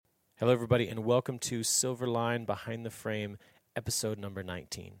Hello, everybody, and welcome to Silverline Behind the Frame, episode number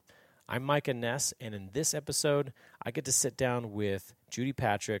 19. I'm Micah Ness, and in this episode, I get to sit down with Judy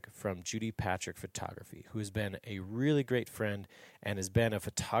Patrick from Judy Patrick Photography, who has been a really great friend and has been a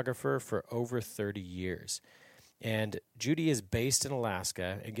photographer for over 30 years. And Judy is based in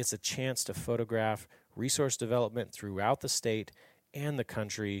Alaska and gets a chance to photograph resource development throughout the state and the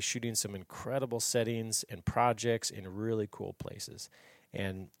country, shooting some incredible settings and projects in really cool places.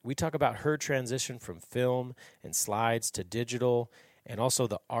 And we talk about her transition from film and slides to digital, and also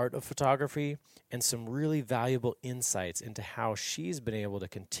the art of photography, and some really valuable insights into how she's been able to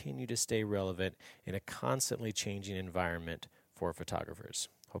continue to stay relevant in a constantly changing environment for photographers.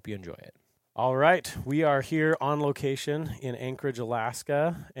 Hope you enjoy it. All right, we are here on location in Anchorage,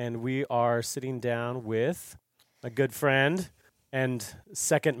 Alaska, and we are sitting down with a good friend and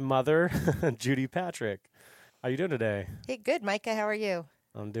second mother, Judy Patrick. How you doing today? Hey, good, Micah. How are you?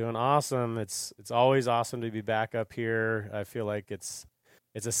 I'm doing awesome. It's always awesome to be back up here. I feel like it's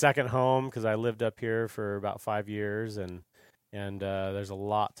a second home because I lived up here for about 5 years, and there's a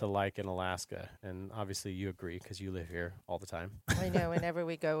lot to like in Alaska. And obviously, you agree because you live here all the time. I know. Whenever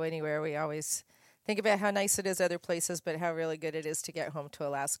we go anywhere, we always think about how nice it is other places, but how really good it is to get home to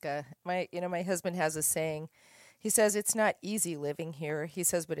Alaska. My husband has a saying. He says it's not easy living here. He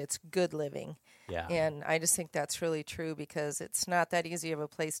says, but it's good living. Yeah. And I just think that's really true because it's not that easy of a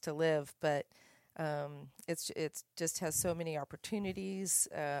place to live, but it's just has so many opportunities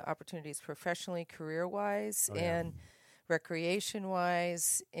professionally, career-wise, and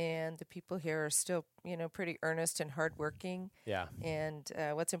recreation-wise. And the people here are still, pretty earnest and hardworking. Yeah. And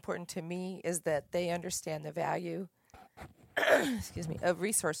what's important to me is that they understand the value, of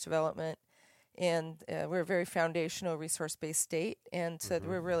resource development. And we're a very foundational resource-based state, and so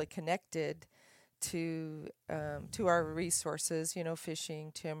we're really connected to our resources,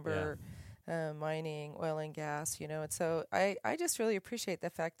 fishing, timber, mining, oil and gas, And so I just really appreciate the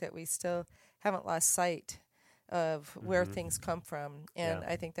fact that we still haven't lost sight of where things come from. And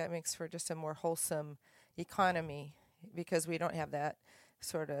I think that makes for just a more wholesome economy because we don't have that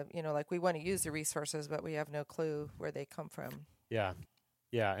sort of, like we want to use the resources, but we have no clue where they come from. Yeah.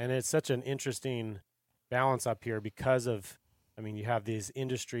 Yeah, and it's such an interesting balance up here because of, you have these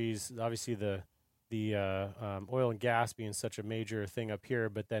industries, obviously the oil and gas being such a major thing up here,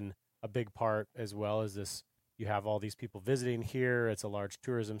 but then a big part as well is this, you have all these people visiting here. It's a large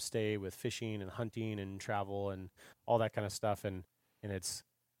tourism state with fishing and hunting and travel and all that kind of stuff. And it's,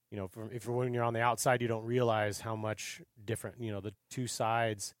 when you're on the outside, you don't realize how much different, the two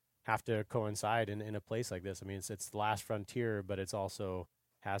sides have to coincide in a place like this. It's the last frontier, but it's also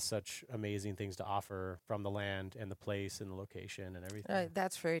has such amazing things to offer from the land and the place and the location and everything.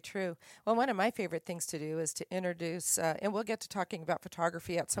 That's very true. Well, one of my favorite things to do is to introduce, and we'll get to talking about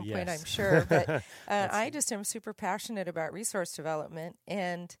photography at some point, I'm sure, but I just am super passionate about resource development.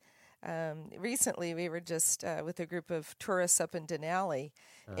 And recently we were just with a group of tourists up in Denali,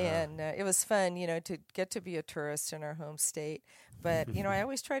 and it was fun, to get to be a tourist in our home state. But, I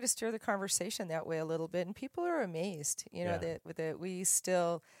always try to steer the conversation that way a little bit, and people are amazed, that we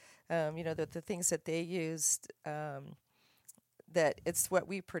still, that the things that they used, that it's what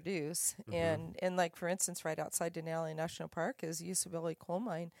we produce. And like, for instance, right outside Denali National Park is Usability Coal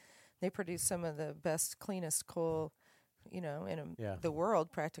Mine. They produce some of the best, cleanest coal in the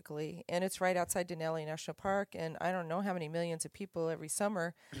world practically. And it's right outside Denali National Park. And I don't know how many millions of people every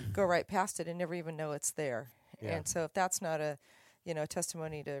summer go right past it and never even know it's there. Yeah. And so if that's not a,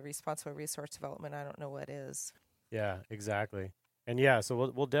 testimony to responsible resource development, I don't know what is. Yeah, exactly. And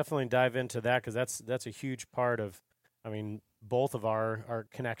so we'll definitely dive into that because that's a huge part of, both of our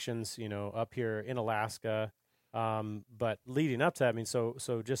connections, up here in Alaska. But leading up to that,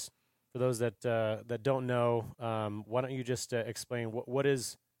 so just for those that don't know, why don't you just explain what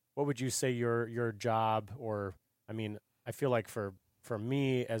would you say your job, or I feel like for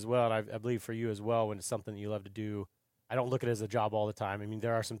me as well, and I believe for you as well, when it's something that you love to do, I don't look at it as a job all the time.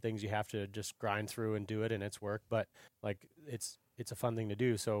 There are some things you have to just grind through and do it, and it's work, but like it's a fun thing to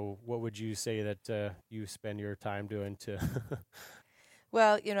do. So what would you say that you spend your time doing to?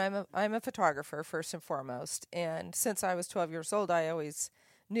 Well, I'm a photographer first and foremost, and since I was 12 years old, I always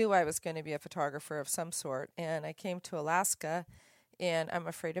knew I was going to be a photographer of some sort. And I came to Alaska, and I'm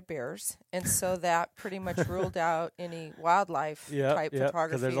afraid of bears, and so that pretty much ruled out any wildlife type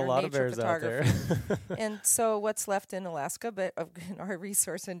photography there's a or lot nature of bears photography. out there. And so what's left in Alaska, but in our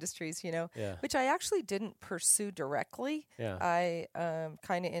resource industries, which I actually didn't pursue directly. Yeah. I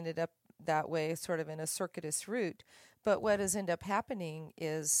kind of ended up that way, sort of in a circuitous route. But what has ended up happening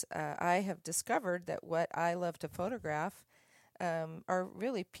is I have discovered that what I love to photograph are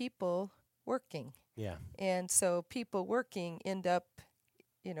really people working. Yeah. And so people working end up,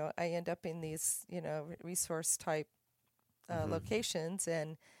 I end up in these, resource type locations,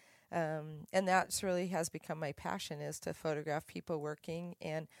 and that's really has become my passion, is to photograph people working.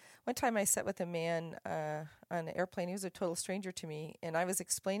 And one time I sat with a man on an airplane. He was a total stranger to me, and I was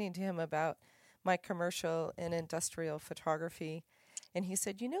explaining to him about my commercial and industrial photography. And he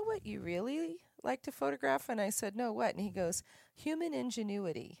said, "You know what you really like to photograph?" And I said, "No, what?" And he goes, "Human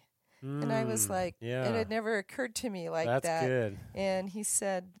ingenuity." And I was like, yeah. It had never occurred to me like that. That's good. And he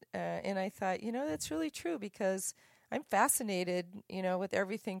said, and I thought, that's really true, because I'm fascinated, with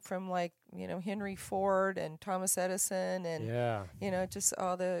everything from Henry Ford and Thomas Edison and, just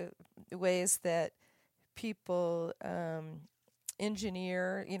all the ways that people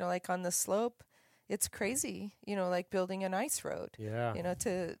engineer, like on the slope. It's crazy, like building an ice road. Yeah.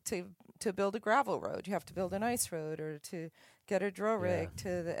 To build a gravel road, you have to build an ice road, or to get a drill rig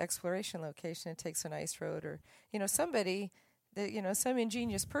to the exploration location, it takes an ice road, or, somebody that, some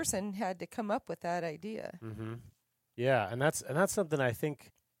ingenious person had to come up with that idea. Mm-hmm. Yeah. And that's something I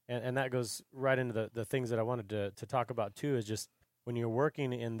think, and that goes right into the things that I wanted to talk about too, is just when you're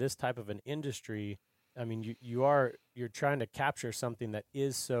working in this type of an industry, I mean, you're trying to capture something that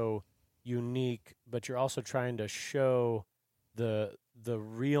is so unique, but you're also trying to show the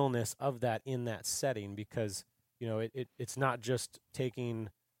realness of that in that setting, because it's not just taking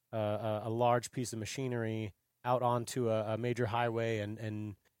a large piece of machinery out onto a major highway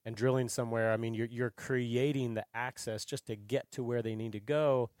and drilling somewhere. I mean, you're creating the access just to get to where they need to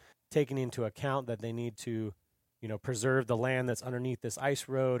go, taking into account that they need to preserve the land that's underneath this ice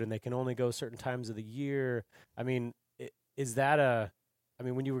road, and they can only go certain times of the year. I mean,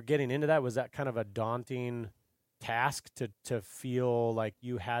 when you were getting into that, was that kind of a daunting task to feel like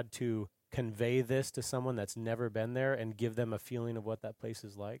you had to convey this to someone that's never been there and give them a feeling of what that place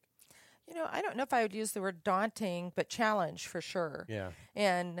is like? I don't know if I would use the word daunting, but challenge for sure. Yeah.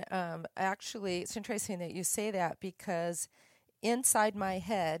 And actually, it's interesting that you say that, because inside my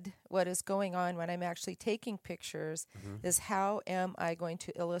head, what is going on when I'm actually taking pictures is, how am I going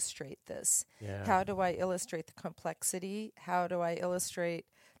to illustrate this? Yeah. How do I illustrate the complexity? How do I illustrate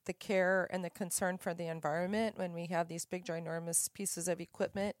the care and the concern for the environment when we have these big, ginormous pieces of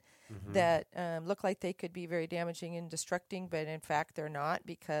equipment that look like they could be very damaging and destructing, but in fact they're not,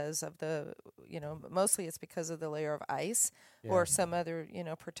 because of the, mostly it's because of the layer of ice or some other,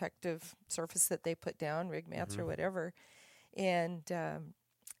 protective surface that they put down, rig mats or whatever. And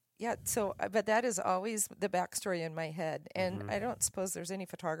but that is always the backstory in my head. And I don't suppose there's any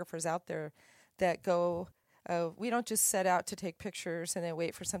photographers out there that go, we don't just set out to take pictures and then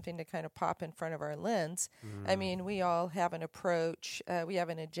wait for something to kind of pop in front of our lens. I mean, we all have an approach. We have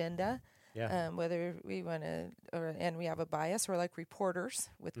an agenda, whether we want to, and we have a bias. We're like reporters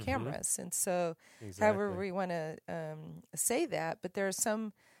with cameras. And so however we want to say that, but there's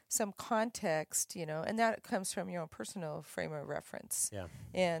some context, and that comes from your own personal frame of reference. Yeah.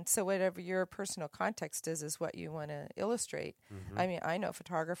 And so whatever your personal context is what you want to illustrate. I mean, I know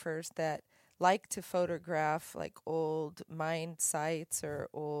photographers that like to photograph like old mine sites or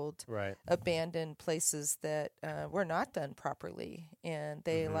old abandoned places that were not done properly, and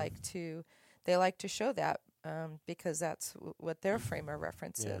they like to show that because that's what their frame of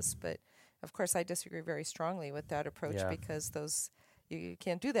reference is. But of course, I disagree very strongly with that approach, because you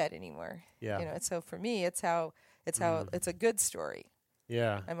can't do that anymore. Yeah. And so for me, it's a good story.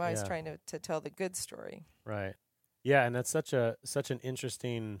 Yeah. I'm always trying to tell the good story. Right. Yeah, and that's such an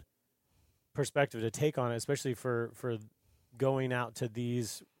interesting perspective to take on it, especially for going out to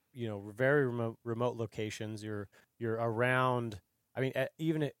these, very remote locations. You're around. I mean,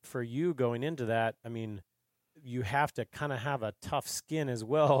 even for you going into that, I mean, you have to kind of have a tough skin as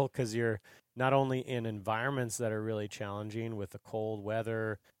well, because you're not only in environments that are really challenging with the cold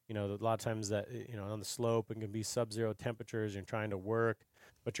weather, a lot of times that, on the slope, it can be sub-zero temperatures, you're trying to work,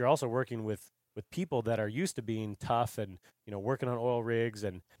 but you're also working with people that are used to being tough and, working on oil rigs.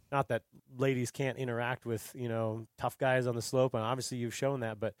 And not that ladies can't interact with, tough guys on the slope. And obviously you've shown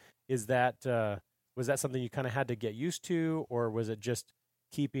that, but was that something you kind of had to get used to, or was it just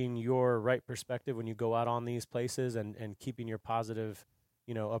keeping your right perspective when you go out on these places and keeping your positive,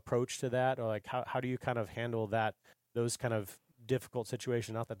 approach to that? Or like, how do you kind of handle those kind of difficult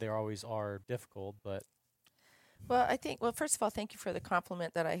situations? Not that they always are difficult, but. Well, first of all, thank you for the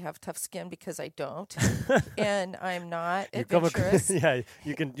compliment that I have tough skin, because I don't, and I'm not adventurous.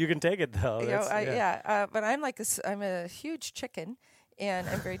 You can take it though. But I'm a huge chicken, and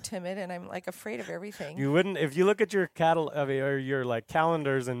I'm very timid, and I'm like afraid of everything. You wouldn't, if you look at your or your like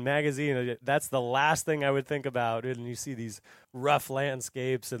calendars and magazine, that's the last thing I would think about. And you see these rough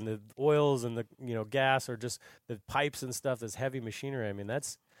landscapes and the oils and the gas, or just the pipes and stuff. This heavy machinery. I mean,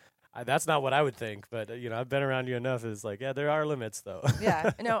 that's not what I would think. But I've been around you enough. It's like, yeah, there are limits though.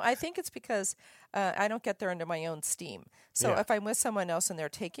 Yeah, no, I think it's because I don't get there under my own steam. So if I'm with someone else and they're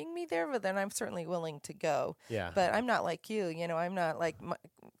taking me there, well, then I'm certainly willing to go. Yeah. But I'm not like you. I'm not like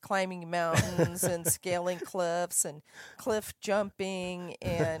climbing mountains and scaling cliffs and cliff jumping,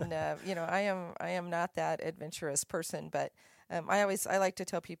 and I am not that adventurous person. But I like to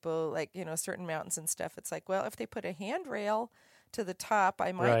tell people, like, certain mountains and stuff. It's like, well, if they put a handrail to the top,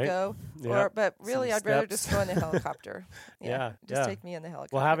 I might go. Yep. But really, Some I'd rather steps. just go in the helicopter. Just take me in the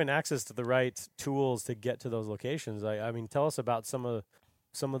helicopter. Well, having access to the right tools to get to those locations. I mean, tell us about some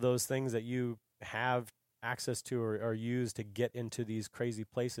of those things that you have access to or use to get into these crazy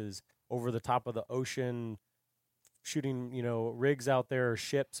places over the top of the ocean, shooting rigs out there or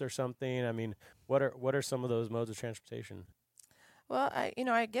ships or something. I mean, what are some of those modes of transportation? Well,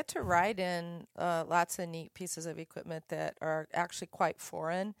 I get to ride in lots of neat pieces of equipment that are actually quite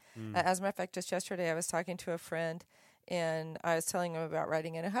foreign. As a matter of fact, just yesterday I was talking to a friend, and I was telling him about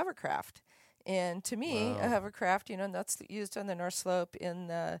riding in a hovercraft. And to me, a hovercraft, that's used on the North Slope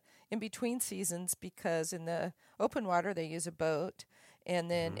in between seasons, because in the open water they use a boat, and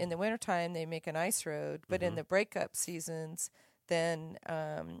then in the wintertime they make an ice road. But in the breakup seasons, then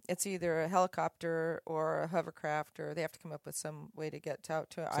it's either a helicopter or a hovercraft, or they have to come up with some way to get out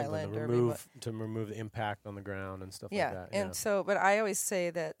to an island to remove the impact on the ground and stuff like that. And so, but I always say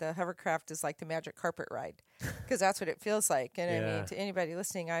that the hovercraft is like the magic carpet ride, because that's what it feels like. And I mean, to anybody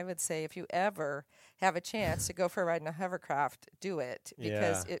listening, I would say if you ever have a chance to go for a ride in a hovercraft, do it,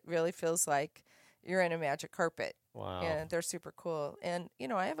 because it really feels like you're in a magic carpet. Wow. And they're super cool. And,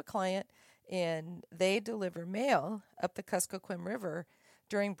 I have a client, and they deliver mail up the Kuskokwim River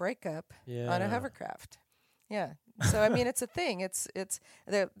during breakup on a hovercraft. Yeah. So, I mean, it's a thing. It's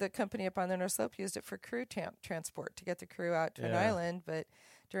the company up on the North Slope used it for crew transport to get the crew out to an island, but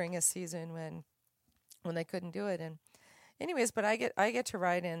during a season when they couldn't do it. And anyways, but I get to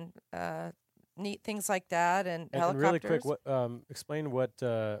ride in neat things like that, and helicopters. And really quick, explain what,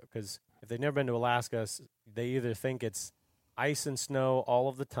 because if they've never been to Alaska, they either think it's ice and snow all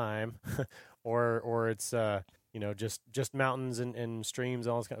of the time, or it's just mountains and streams,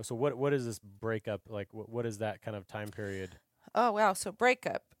 all this kind of. So what is this breakup like? What is that kind of time period? Oh wow! So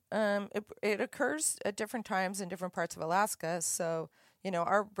breakup, it occurs at different times in different parts of Alaska. So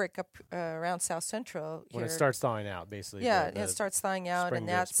our breakup around South Central here, when it starts thawing out, basically. It starts thawing out, and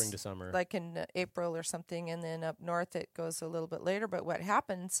that's spring to summer, like in April or something. And then up north, it goes a little bit later. But what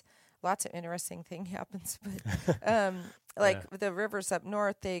happens? Lots of interesting thing happens, but the rivers up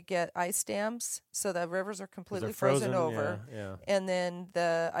north, they get ice dams, so the rivers are completely frozen over, and then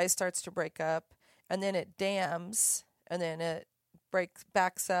the ice starts to break up, and then it dams, and then it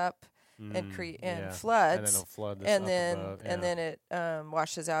backs up and floods, and then it'll flood this and then it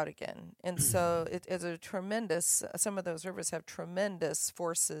washes out again, and so it is a tremendous. Some of those rivers have tremendous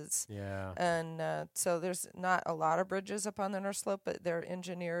forces, and so there's not a lot of bridges up on the North Slope, but they're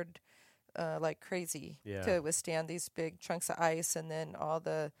engineered like crazy to withstand these big chunks of ice, and then all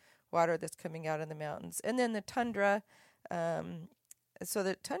the water that's coming out in the mountains. And then the tundra, so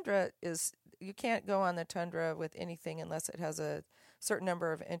the tundra is, you can't go on the tundra with anything unless it has a certain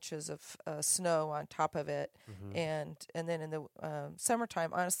number of inches of snow on top of it. And then in the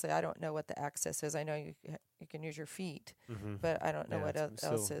summertime, honestly, I don't know what the access is. I know you can use your feet, but I don't know what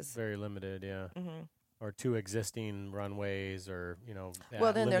else is. Very limited, or two existing runways, or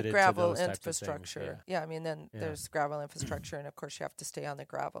well, then there's gravel infrastructure. I mean, then there's gravel infrastructure, and of course you have to stay on the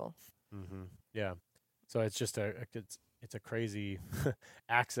gravel. So it's just it's a crazy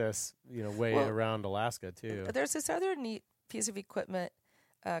access way around Alaska too. There's this other neat piece of equipment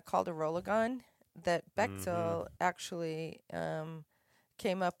called a Rollagon that Bechtel actually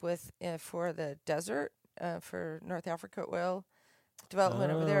came up with for the desert for North Africa oil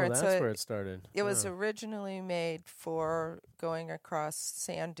development over there. And that's where it started. It was originally made for going across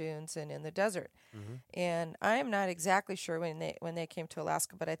sand dunes and in the desert. And I am not exactly sure when they came to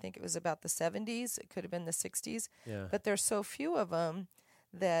Alaska, but I think it was about the 70s. It could have been the 60s. But there's so few of them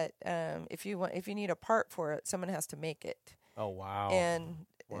that if you need a part for it, someone has to make it. Oh wow! And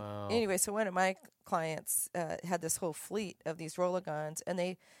anyway, so one of my clients had this whole fleet of these Rollagons, and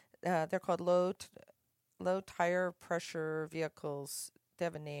they're called low tire pressure vehicles. They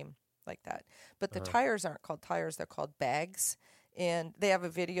have a name like that, but the tires aren't called tires; they're called bags. And they have a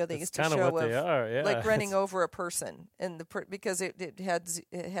video they used to That's show kind of what of they are, yeah. like running over a person, and because it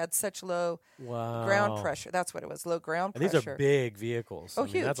had such low ground pressure. That's what it was, low ground and pressure. these are big vehicles. Oh, I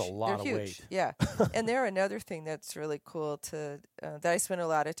mean, huge! That's a lot They're of huge. weight. Yeah, and they're another thing that's really cool that I spend a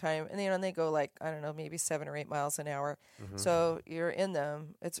lot of time. And and they go like, I don't know, maybe 7 or 8 miles an hour. Mm-hmm. So you're in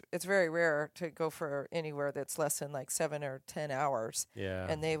them. It's very rare to go for anywhere that's less than like 7 or 10 hours. Yeah.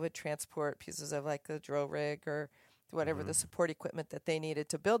 And they would transport pieces of like the drill rig or whatever the support equipment that they needed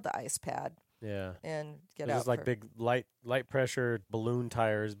to build the ice pad. Yeah. And get They're out. just like big light pressure balloon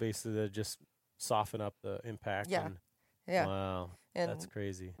tires, basically, that just soften up the impact. Yeah. And, wow. And, that's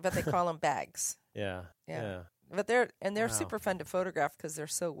crazy. But they call them bags. Yeah. But they're Wow. super fun to photograph because they're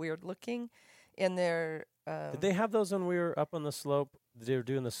so weird looking, and they're. Did they have those when we were up on the slope? They were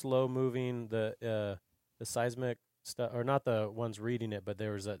doing the slow moving, the seismic stuff, or not the ones reading it, but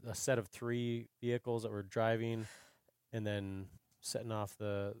there was a set of 3 vehicles that were driving, and then setting off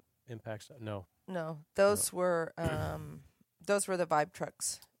the impact stuff. No, those were the Vibe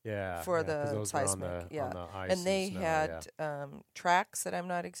trucks. Yeah, for 'cause the those seismic. were on the, Yeah, on the ice and they snow, had tracks that I'm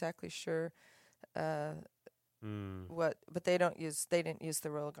not exactly sure. But they didn't use the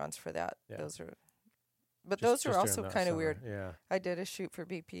Rologons for that. Yeah. Those are also kind of weird. Yeah. I did a shoot for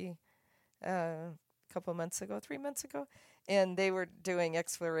BP a couple months ago, 3 months ago, and they were doing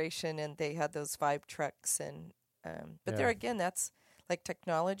exploration, and they had those Vibe trucks, and but there again, that's like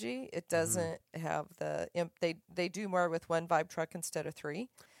technology. It doesn't have the they do more with one Vibe truck instead of 3,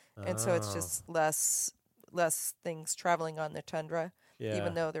 and so it's just less things traveling on the tundra. Yeah.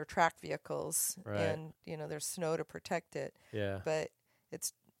 Even though they're track vehicles, Right. and there's snow to protect it. Yeah. But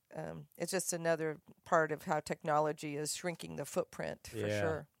it's just another part of how technology is shrinking the footprint for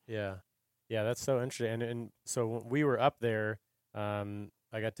sure. Yeah. Yeah, that's so interesting. And so when we were up there,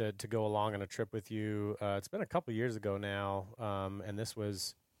 I got to go along on a trip with you. It's been a couple years ago now, and this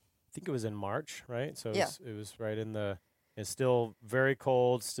was, I think it was in March, right? So it was right in it's still very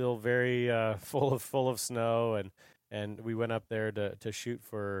cold, still very full of snow, and we went up there to shoot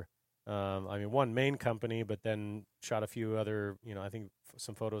for, one main company, but then shot a few other, I think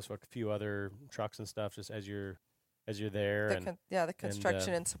some photos for a few other trucks and stuff, just as you're there. The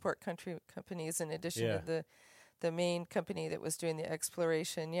construction and support companies, in addition to the main company that was doing the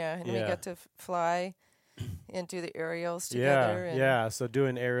exploration. Yeah, and we got to fly and do the aerials together. Yeah. So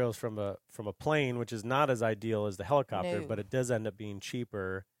doing aerials from a plane, which is not as ideal as the helicopter, No. but it does end up being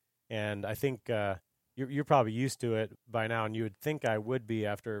cheaper. And I think you're probably used to it by now, and you would think I would be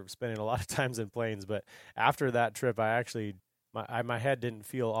after spending a lot of times in planes. But after that trip, I actually my head didn't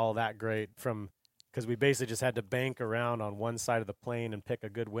feel all that great because we basically just had to bank around on one side of the plane and pick a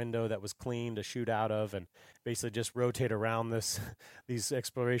good window that was clean to shoot out of, and basically just rotate around these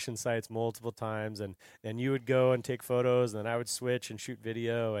exploration sites multiple times. And you would go and take photos, and then I would switch and shoot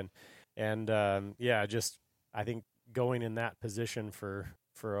video, and just I think going in that position for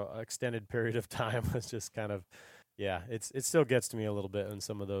an extended period of time was just kind of, it still gets to me a little bit in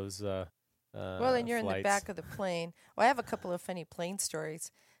some of those well, and you're flights. in the back of the plane. Well, I have a couple of funny plane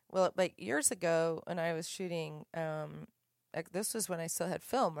stories. Well, like years ago when I was shooting, this was when I still had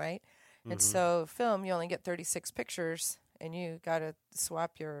film, right? Mm-hmm. And so film, you only get 36 pictures, and you got to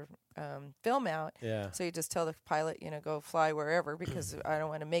swap your film out. Yeah. So you just tell the pilot, go fly wherever, because I don't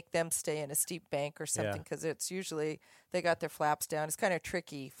want to make them stay in a steep bank or something, because it's usually they got their flaps down. It's kind of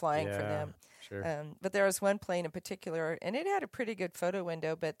tricky flying for them. Sure. But there was one plane in particular, and it had a pretty good photo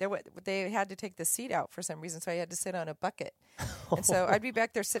window, but they had to take the seat out for some reason, so I had to sit on a bucket. And so I'd be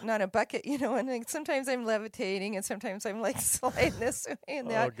back there sitting on a bucket, and like, sometimes I'm levitating, and sometimes I'm like sliding this way and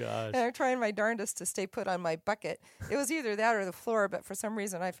that. Oh, gosh. And I'm trying my darndest to stay put on my bucket. It was either that or the floor, but for some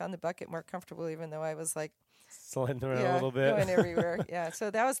reason I found the bucket more comfortable, even though I was like sliding around a little bit. Going everywhere. Yeah. So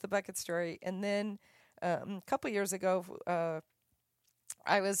that was the bucket story. And then a couple years ago,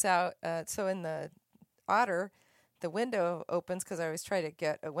 I was out. So in the Otter, the window opens, because I always try to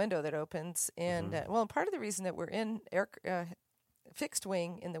get a window that opens. And part of the reason that we're in fixed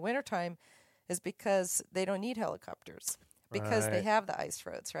wing in the wintertime is because they don't need helicopters, because they have the ice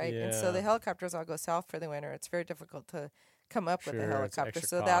roads, right? Yeah. And so the helicopters all go south for the winter. It's very difficult to come up with a helicopter. extra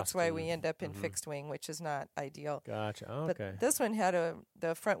So that's cost why we end up in fixed wing, which is not ideal. Gotcha. Oh, But okay. this one had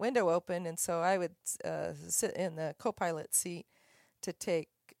the front window open, and so I would sit in the co-pilot seat to take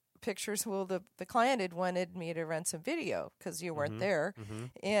pictures. Well, the client had wanted me to run some video because you weren't there.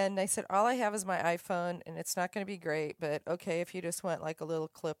 And I said, all I have is my iPhone, and it's not going to be great, but okay, if you just want like a little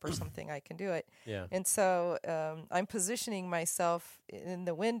clip or something, I can do it. Yeah. And so I'm positioning myself in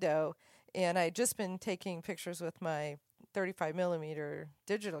the window, and I had just been taking pictures with my 35 millimeter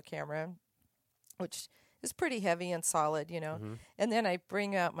digital camera, which is pretty heavy and solid, Mm-hmm. And then I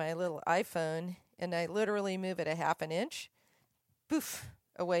bring out my little iPhone and I literally move it a half an inch. Poof,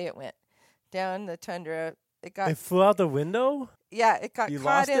 away it went down the tundra. It flew out the window? Yeah, it got You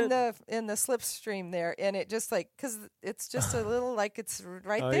caught lost in the slipstream there, and it just because it's just a little it's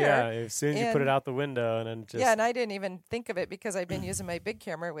right Oh, there. yeah. As soon as you put it out the window and then just... Yeah, and I didn't even think of it because I've been using my big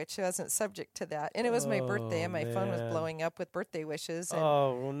camera, which wasn't subject to that. And it was my birthday, and my phone was blowing up with birthday wishes. And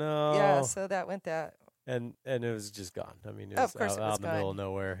oh, no. yeah, so that went that. And it was just gone. I mean, it Oh, was of course out it was in the middle of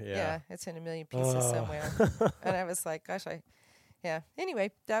nowhere. Yeah, it's in a million pieces somewhere. And I was like, gosh, yeah.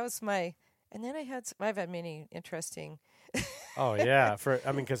 Anyway, that was and then I've had many interesting. Oh, yeah.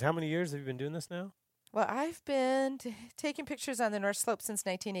 Because how many years have you been doing this now? Well, I've been taking pictures on the North Slope since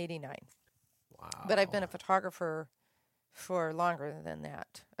 1989. Wow. But I've been a photographer for longer than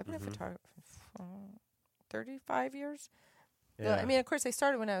that. I've been a photographer for 35 years. Yeah. I mean, of course, I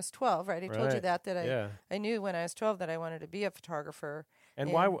started when I was 12, right? I told you that yeah. I knew when I was 12 that I wanted to be a photographer.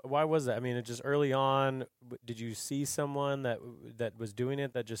 And why was that? I mean, it just early on, did you see someone that was doing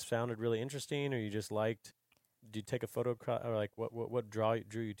it that just sounded really interesting, or you just liked? Did you take a photo, or like what drew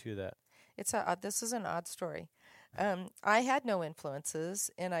you to that? This is an odd story. I had no influences,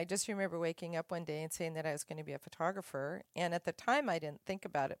 and I just remember waking up one day and saying that I was going to be a photographer. And at the time, I didn't think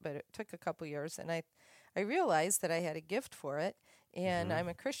about it, but it took a couple years, and I realized that I had a gift for it. And I'm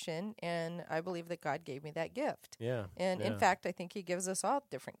a Christian, and I believe that God gave me that gift. Yeah. And in fact, I think He gives us all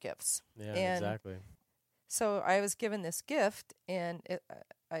different gifts. Yeah, and exactly. So I was given this gift, and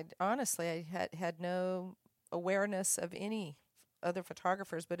I had no awareness of any other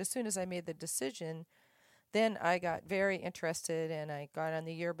photographers. But as soon as I made the decision, then I got very interested, and I got on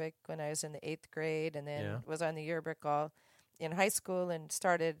the yearbook when I was in the 8th grade, and then was on the yearbook all in high school, and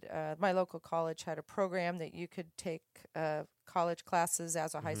started. My local college had a program that you could take college classes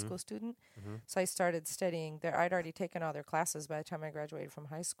as a high school student. So I started studying there. I'd already taken all their classes by the time I graduated from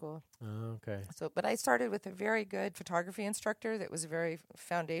high school. Oh, okay. But I started with a very good photography instructor that was very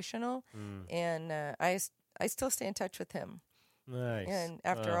foundational, and I still stay in touch with him. Nice. And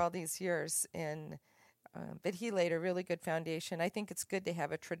after all these years, but he laid a really good foundation. I think it's good to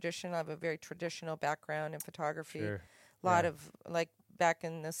have a very traditional background in photography. Sure. A lot of, like back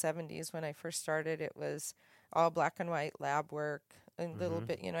in the 70s when I first started, it was all black and white lab work, a little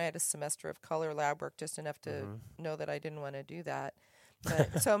bit, I had a semester of color lab work, just enough to know that I didn't want to do that.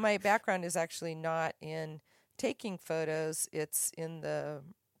 But so my background is actually not in taking photos, it's in the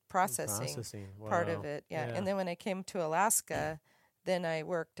processing. Part of it. Yeah. And then when I came to Alaska, then I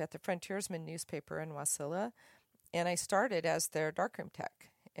worked at the Frontiersman newspaper in Wasilla, and I started as their darkroom tech,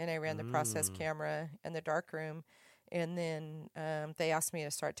 and I ran the process camera and the darkroom. And then they asked me to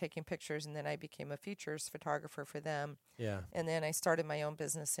start taking pictures, and then I became a features photographer for them. Yeah. And then I started my own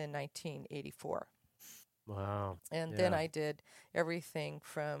business in 1984. Wow. And then I did everything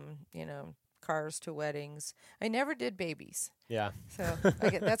from, cars to weddings. I never did babies. Yeah. So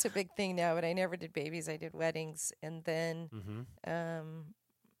that's a big thing now, but I never did babies. I did weddings. And then,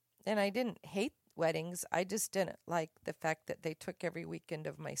 and I didn't hate weddings. I just didn't like the fact that they took every weekend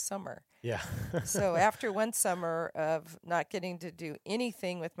of my summer. Yeah. So after one summer of not getting to do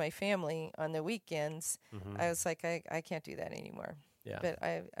anything with my family on the weekends, I was like, I can't do that anymore. Yeah. But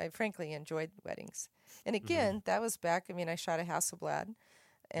I frankly enjoyed weddings. And again, that was back, I shot a Hasselblad,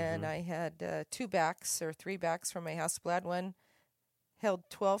 and I had 2 backs or 3 backs from my Hasselblad. One held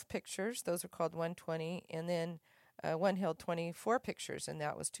 12 pictures. Those are called 120. And then one held 24 pictures, and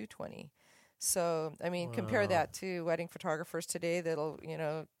that was 220. So, compare that to wedding photographers today that'll,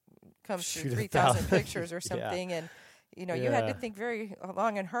 come through 3,000 pictures or something. Yeah. And, you had to think very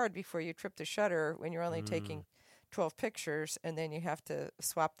long and hard before you trip the shutter when you're only taking 12 pictures, and then you have to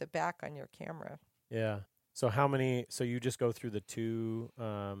swap the back on your camera. Yeah. So so you just go through the 2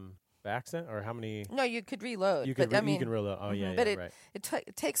 backs then, or how many? No, you could reload. You can reload. Oh, yeah, but right.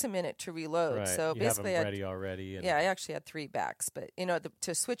 It takes a minute to reload. Right. So you basically, have them ready already. Yeah, I actually had 3 backs, but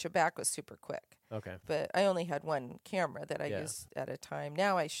to switch a back was super quick. Okay. But I only had one camera that I used at a time.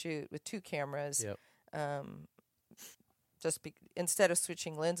 Now I shoot with 2 cameras. Yep. Instead of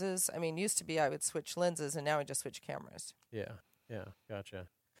switching lenses, used to be I would switch lenses, and now I just switch cameras. Yeah. Yeah. Gotcha.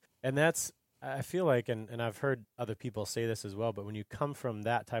 And I feel like, and I've heard other people say this as well, but when you come from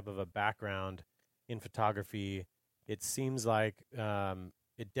that type of a background in photography, it seems like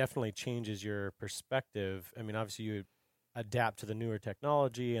it definitely changes your perspective. Obviously you adapt to the newer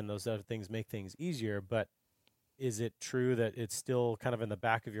technology, and those other things make things easier, but is it true that it's still kind of in the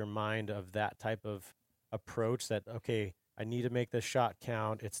back of your mind of that type of approach that, okay, I need to make this shot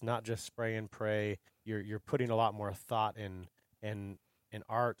count. It's not just spray and pray. You're putting a lot more thought in and and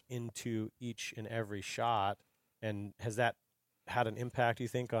art into each and every shot. And has that had an impact, you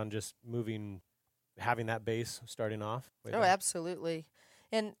think, on just having that base starting off? Oh, absolutely.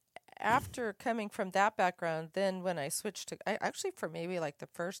 And after coming from that background, then when I switched to, actually for maybe like the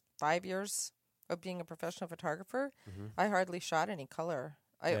first 5 years of being a professional photographer, I hardly shot any color.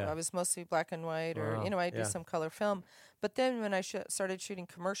 I was mostly black and white, or I do some color film. But then when I started shooting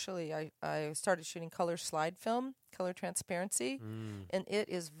commercially, I started shooting color slide film, color transparency, and it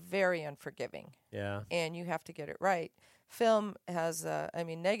is very unforgiving. Yeah, and you have to get it right. Film has,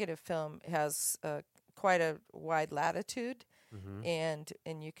 negative film has quite a wide latitude, and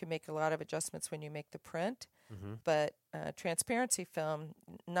you can make a lot of adjustments when you make the print. But transparency film,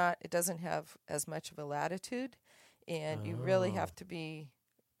 it doesn't have as much of a latitude, and you really have to be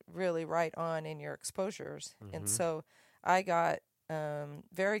really right on in your exposures. And so I got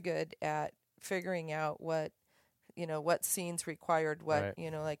very good at figuring out what scenes required what,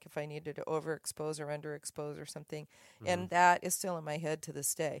 right. Like if I needed to overexpose or underexpose or something. And that is still in my head to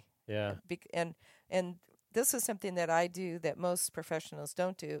this day. Yeah. And this is something that I do that most professionals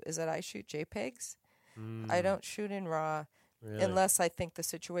don't do, is that I shoot JPEGs. I don't shoot in RAW unless I think the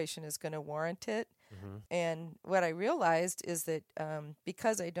situation is going to warrant it. And what I realized is that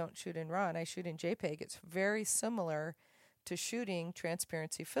because I don't shoot in RAW and I shoot in JPEG, it's very similar to shooting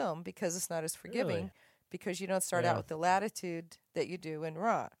transparency film because it's not as forgiving. Really? Because you don't start out with the latitude that you do in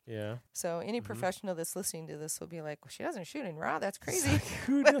RAW. Yeah. So any professional that's listening to this will be like, well, she doesn't shoot in RAW. That's crazy.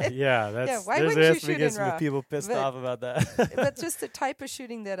 Why wouldn't you shoot in RAW? People pissed off about that. But just the type of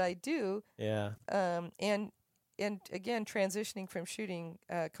shooting that I do. Yeah. And again, transitioning from shooting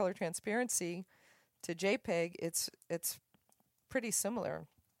color transparency to JPEG, it's pretty similar.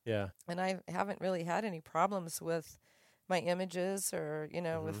 Yeah. And I haven't really had any problems with my images or,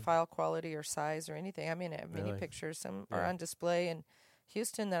 with file quality or size or anything. I mean, I have many pictures. Some are on display in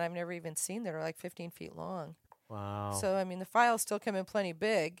Houston that I've never even seen that are like 15 feet long. Wow. So, I mean, the files still come in plenty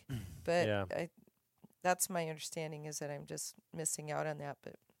big, but that's my understanding, is that I'm just missing out on that.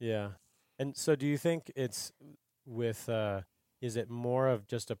 But yeah. And so do you think it's with, is it more of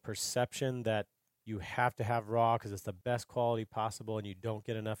just a perception that you have to have RAW because it's the best quality possible and you don't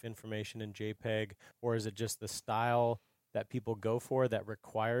get enough information in JPEG? Or is it just the style that people go for that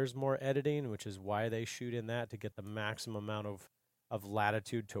requires more editing, which is why they shoot in that to get the maximum amount of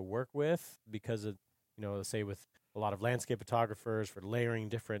latitude to work with? Because of, say with a lot of landscape photographers for layering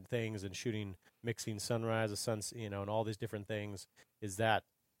different things and mixing sunrise, and all these different things, do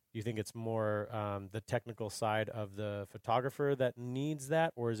you think it's more the technical side of the photographer that needs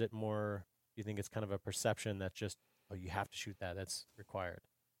that? Or is it more, do you think it's kind of a perception that's just, you have to shoot that's required?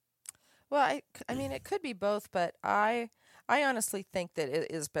 Well, I mean, it could be both, but I honestly think that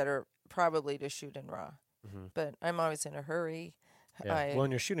it is better probably to shoot in RAW. But I'm always in a hurry. Yeah.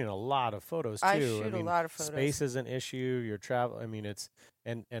 And you're shooting a lot of photos too. I shoot a lot of photos. Space is an issue. Your travel. I mean, it's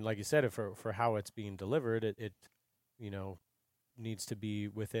and like you said, for how it's being delivered, it needs to be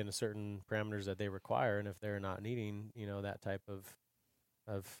within a certain parameters that they require. And if they're not needing that type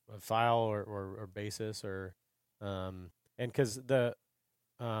of file or basis or and because the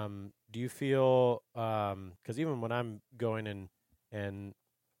do you feel, because even when I'm going and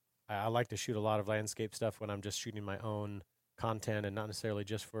I like to shoot a lot of landscape stuff when I'm just shooting my own content and not necessarily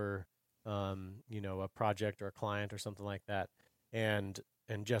just for, a project or a client or something like that. And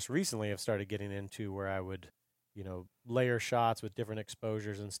just recently I've started getting into where I would, layer shots with different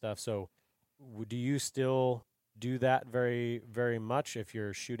exposures and stuff. So do you still do that very, very much if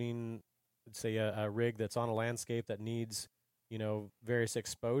you're shooting, say, a rig that's on a landscape that needs various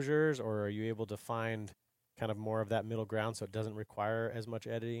exposures, or are you able to find kind of more of that middle ground so it doesn't require as much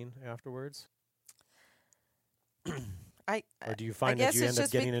editing afterwards? Or do you find that you end up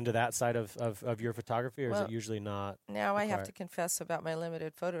getting into that side of your photography, or is it usually not? Now required? I have to confess about my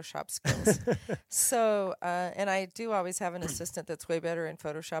limited Photoshop skills. So, and I do always have an assistant that's way better in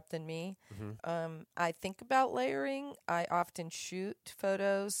Photoshop than me. I think about layering. I often shoot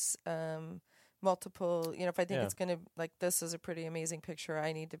photos, multiple, if I think it's going to, like, this is a pretty amazing picture,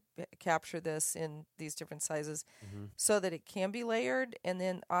 I need to capture this in these different sizes so that it can be layered. And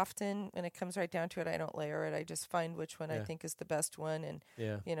then often when it comes right down to it, I don't layer it. I just find which one I think is the best one and,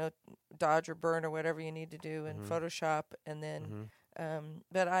 dodge or burn or whatever you need to do in Photoshop. And then,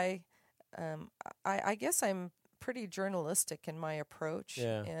 but I guess I'm pretty journalistic in my approach.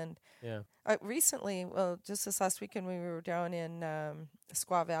 And recently, just this last weekend, we were down in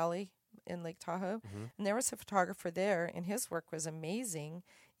Squaw Valley in Lake Tahoe, and there was a photographer there, and his work was amazing.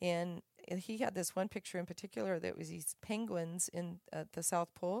 And he had this one picture in particular that was these penguins in the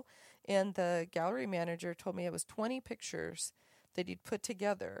South Pole, and the gallery manager told me it was 20 pictures that he'd put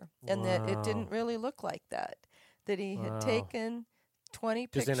together, and that it didn't really look like that. That he had taken 20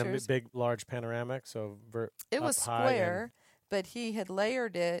 just pictures. in a big, large panoramic, so it was square, but he had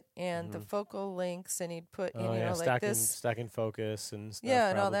layered it and the focal lengths, and he'd put, like this stacking focus and stuff,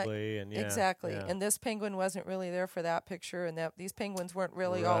 and probably, all that, exactly. Yeah. And this penguin wasn't really there for that picture, and these penguins weren't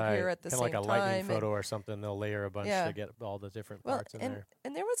really all here at the same time. Kind of like a lightning photo or something. They'll layer a bunch to get all the different parts in there.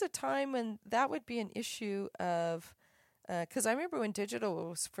 And there was a time when that would be an issue of. Because I remember when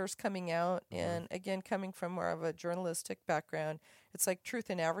digital was first coming out, and again, coming from more of a journalistic background, it's like truth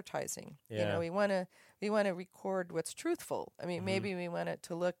in advertising. Yeah. We want to record what's truthful. I mean, maybe we want it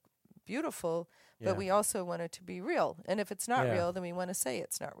to look beautiful, but we also want it to be real. And if it's not real, then we want to say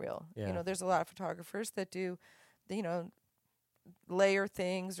it's not real. Yeah. There's a lot of photographers that do, layer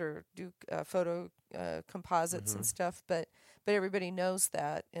things or do photo composites and stuff, but everybody knows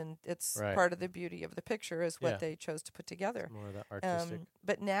that, and it's part of the beauty of the picture is what they chose to put together. More of that artistic.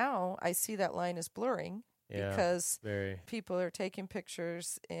 But now I see that line is blurring because people are taking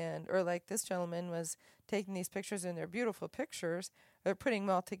pictures, or like this gentleman was taking these pictures, and they're beautiful pictures. They're putting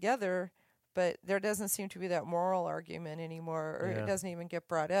them all together, but there doesn't seem to be that moral argument anymore, or it doesn't even get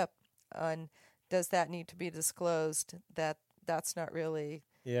brought up on does that need to be disclosed, that's not really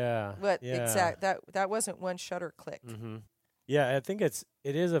exact. That wasn't one shutter click. Mm-hmm. Yeah, I think it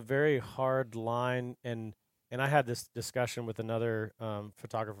is a very hard line, and I had this discussion with another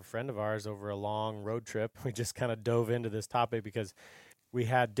photographer friend of ours over a long road trip. We just kind of dove into this topic because we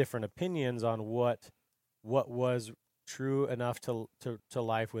had different opinions on what was true enough to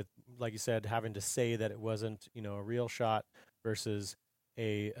life, with, like you said, having to say that it wasn't a real shot versus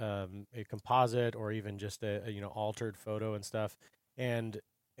a composite, or even just a altered photo and stuff. And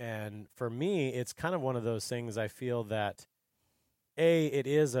for me, it's kind of one of those things. I feel that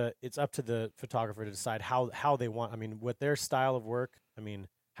it's up to the photographer to decide how they want. I mean, with their style of work. I mean,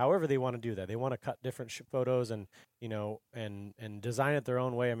 however they want to do that. They want to cut different photos and and design it their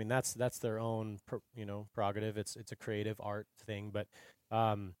own way. I mean, that's their own prerogative. It's a creative art thing. But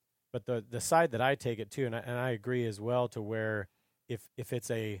the side that I take it to, and I agree as well, to where if it's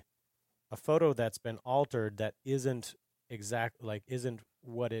a photo that's been altered that isn't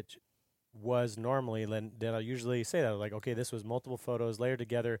what it was normally, then I usually say that, like, okay, this was multiple photos layered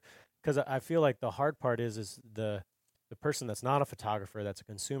together, because I feel like the hard part is the person that's not a photographer, that's a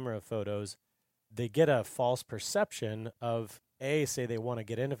consumer of photos, they get a false perception of, say they want to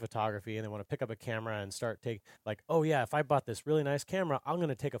get into photography and they want to pick up a camera and start oh yeah, if I bought this really nice camera, I'm going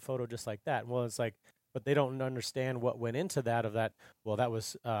to take a photo just like that. Well, it's like, but they don't understand what went into that. Well, that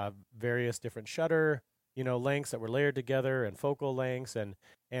was various different shutter lengths that were layered together, and focal lengths,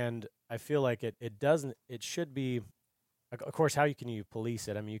 and I feel like it should be, of course, how can you police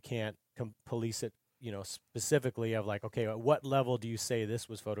it? I mean, you can't police it, specifically of like, okay, at what level do you say this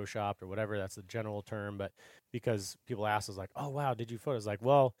was photoshopped or whatever? That's the general term. But because people ask us, like, oh wow, did you photo? It's like,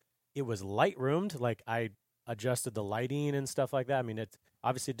 well, it was Lightroomed, like I adjusted the lighting and stuff like that. I mean, it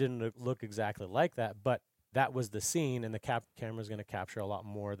obviously didn't look exactly like that, but that was the scene, and the camera is going to capture a lot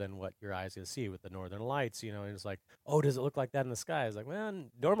more than what your eyes going to see with the northern lights, and it's like, oh, does it look like that in the sky? It's like, well,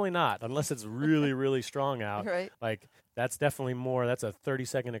 normally not, unless it's really, really strong out. Right. Like, that's definitely more, that's a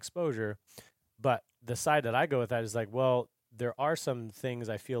 30-second exposure. But the side that I go with that is like, well, there are some things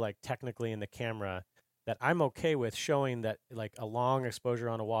I feel like technically in the camera that I'm okay with showing, that like a long exposure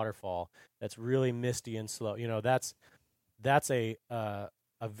on a waterfall that's really misty and slow. That's a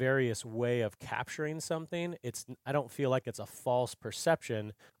various way of capturing something. I don't feel like it's a false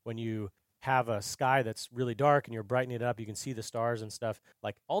perception when you have a sky that's really dark and you're brightening it up. You can see the stars and stuff.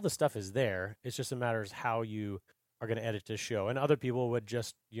 Like, all the stuff is there. It's just a matter of how you are going to edit this show. And other people would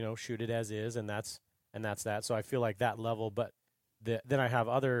just shoot it as is, and that's that. So I feel like that level. But then I have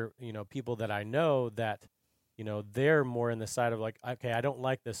other people that I know that they're more in the side of like, okay, I don't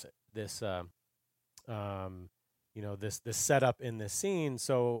like this setup in this scene,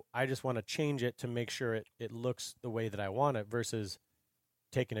 so I just want to change it to make sure it looks the way that I want it, versus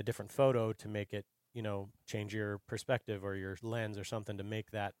taking a different photo to make it, change your perspective or your lens or something to make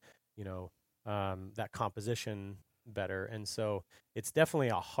that, that composition better. And so it's definitely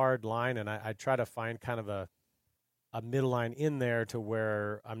a hard line, and I try to find kind of a middle line in there to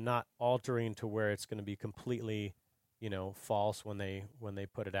where I'm not altering to where it's going to be completely, false when they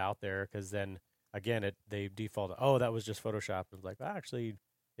put it out there, because then again, they default, oh, that was just Photoshop. It's like, well, actually,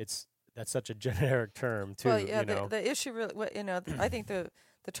 that's such a generic term too. Well, yeah, the issue really, I think the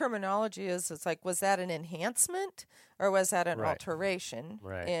terminology is, it's like, was that an enhancement or was that an alteration?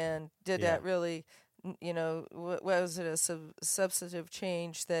 Right. And did that really, was it a substantive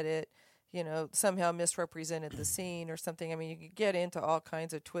change that it, somehow misrepresented the scene or something. I mean, you could get into all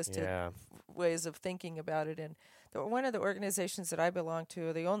kinds of twisted ways of thinking about it. And one of the organizations that I belong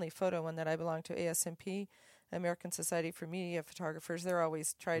to, the only photo one that I belong to, ASMP, American Society for Media Photographers, they're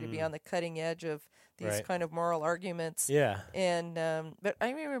always trying to be on the cutting edge of these kind of moral arguments. Yeah. And but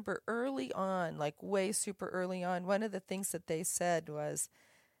I remember early on, like way super early on, one of the things that they said was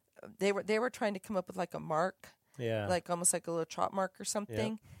they were trying to come up with like a mark, like almost like a little chop mark or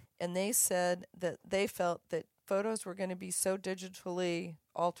something. Yep. And they said that they felt that photos were going to be so digitally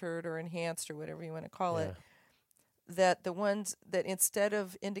altered or enhanced or whatever you want to call it, that the ones that instead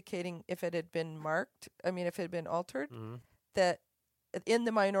of indicating if it had been marked, if it had been altered, that in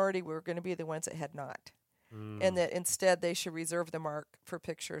the minority were going to be the ones that had not. And that instead they should reserve the mark for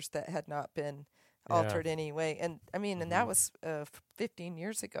pictures that had not been altered anyway. And and that was 15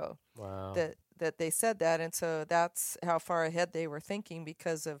 years ago. Wow. That they said that, and so that's how far ahead they were thinking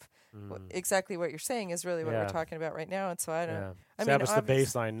because of exactly what you're saying is really what we're talking about right now. And so I don't. Yeah. That was the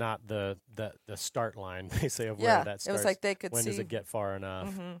baseline, not the start line, basically, of where that starts. It was like they could when see. Does it get far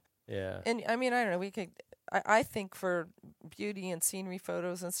enough? Mm-hmm. Yeah. And I don't know. We could. I think for beauty and scenery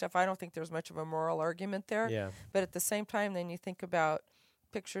photos and stuff, I don't think there's much of a moral argument there. Yeah. But at the same time, then you think about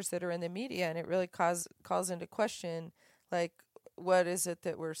pictures that are in the media, and it really calls into question, like, what is it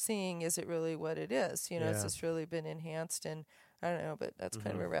that we're seeing? Is it really what it is? Has this really been enhanced? And I don't know, but that's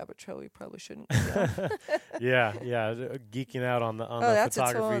kind of a rabbit trail we probably shouldn't go down. Yeah, geeking out on the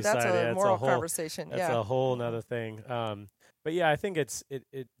photography side. That's a moral conversation. That's a whole nother thing. But yeah, I think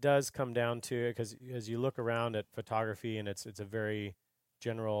it does come down to, because as you look around at photography, and it's a very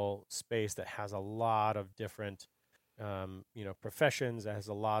general space that has a lot of different professions, that has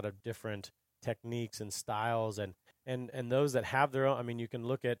a lot of different techniques and styles, and those that have their own. You can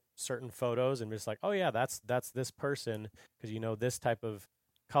look at certain photos and just like, oh yeah, that's this person, because this type of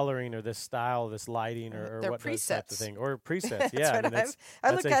coloring or this style, this lighting, or what presets. Type of thing, or presets. Yeah,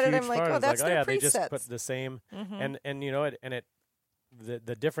 I look at it, I'm like, oh, that's their presets. They just put the same, and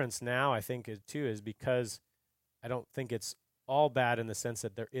the difference now, I think, is because I don't think it's all bad in the sense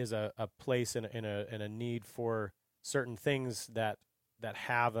that there is a place and a need for certain things that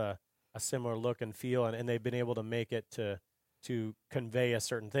have a similar look and feel, and they've been able to make it to convey a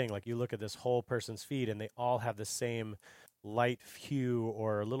certain thing. Like you look at this whole person's feed, and they all have the same light hue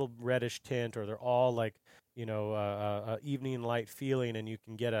or a little reddish tint, or they're all like evening light feeling, and you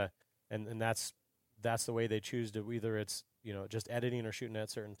can get and that's the way they choose to, either it's just editing or shooting at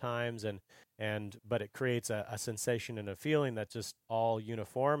certain times, but it creates a sensation and a feeling that's just all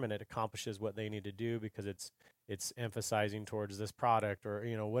uniform, and it accomplishes what they need to do because it's emphasizing towards this product, or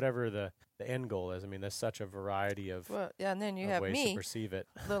whatever the end goal is. There's such a variety of and then you have ways me, to perceive it.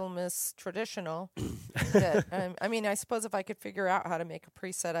 Little Miss Traditional. That, I suppose if I could figure out how to make a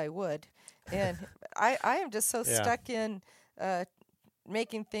preset, I would. And I am just so stuck in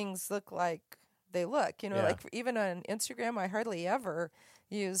making things look like they look. Like even on Instagram, I hardly ever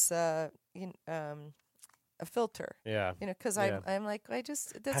use a filter. Yeah. Because I'm like,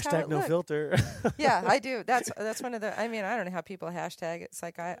 that's hashtag how it no look. filter. Yeah, I do. That's one of the. I don't know how people hashtag it. It's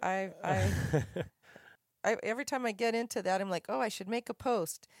like I every time I get into that, I'm like, oh, I should make a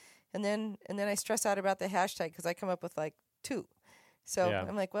post, and then I stress out about the hashtag because I come up with like 2. So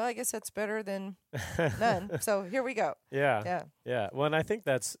I'm like, well, I guess that's better than none. So here we go. Yeah. Well, and I think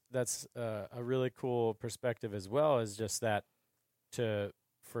that's a really cool perspective as well, is just that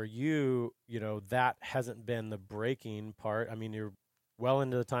for you, that hasn't been the breaking part. You're well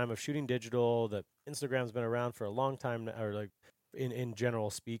into the time of shooting digital. The Instagram's been around for a long time, or like in general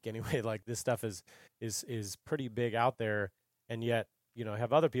speak anyway. Like this stuff is pretty big out there, and yet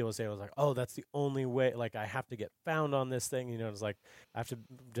have other people say, oh, that's the only way. Like I have to get found on this thing. It's like I have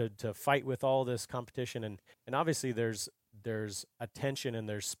to fight with all this competition, and obviously there's attention and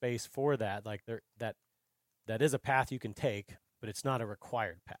there's space for that. Like that is a path you can take, but it's not a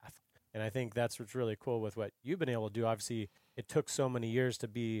required path. And I think that's what's really cool with what you've been able to do. Obviously, it took so many years to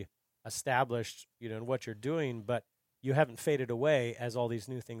be established, in what you're doing, but you haven't faded away as all these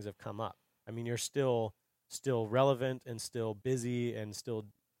new things have come up. You're still relevant and still busy and still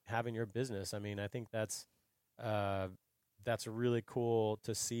having your business. I think that's really cool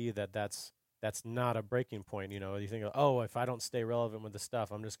to see that's not a breaking point. You think, oh, if I don't stay relevant with the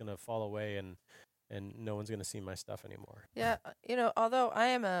stuff, I'm just going to fall away and no one's going to see my stuff anymore. Yeah, although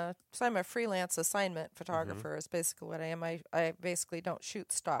I'm a freelance assignment photographer, is basically what I am. I basically don't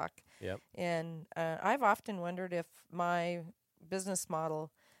shoot stock. Yep. And I've often wondered if my business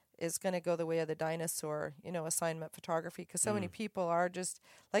model is going to go the way of the dinosaur, assignment photography, because so many people are just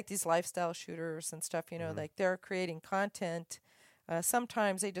like these lifestyle shooters and stuff, like they're creating content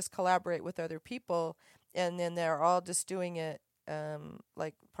sometimes they just collaborate with other people, and then they're all just doing it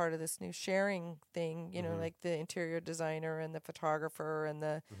like part of this new sharing thing, you know, like the interior designer and the photographer and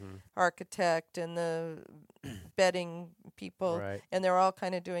the architect and the bedding people, Right. and they're all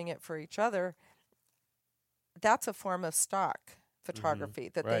kind of doing it for each other. That's a form of stock photography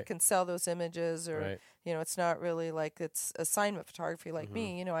that they can sell those images, or you know, it's not really like it's assignment photography like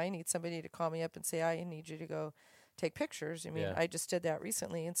me. You know, I need somebody to call me up and say, I need you to go take pictures. I mean, I just did that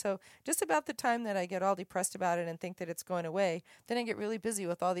recently. And so just about the time that I get all depressed about it and think that it's going away, then I get really busy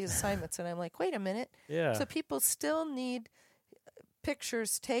with all these assignments, and I'm like, wait a minute. So people still need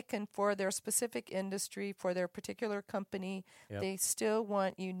pictures taken for their specific industry, for their particular company. They still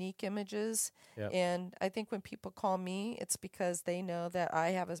want unique images. And I think when people call me, it's because they know that I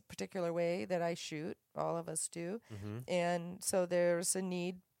have a particular way that I shoot. All of us do. And so there's a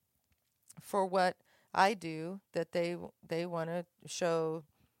need for what I do, that they want to show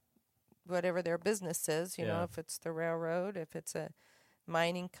whatever their business is, you know, if it's the railroad, if it's a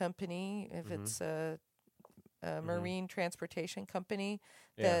mining company, if it's a marine transportation company,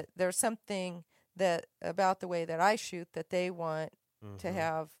 that there's something that about the way that I shoot that they want to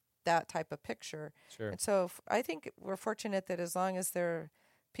have that type of picture. And so I think we're fortunate that as long as the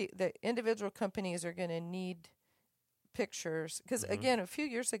individual companies are going to need pictures, because again, a few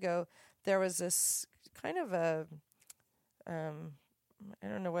years ago there was this kind of a I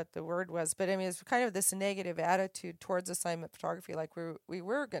don't know what the word was, but I mean, it's kind of this negative attitude towards assignment photography, like we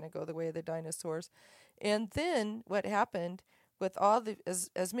were going to go the way of the dinosaurs. And then what happened with all the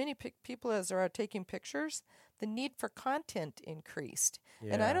as many people as are taking pictures, the need for content increased.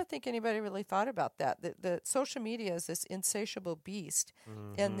 And I don't think anybody really thought about that. The social media is this insatiable beast,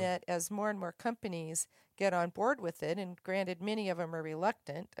 and that as more and more companies get on board with it, and granted, many of them are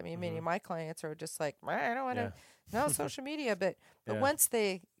reluctant. I mean, many of my clients are just like, I don't want to know social media. But once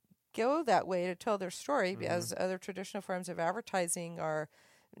they go that way to tell their story, as other traditional forms of advertising are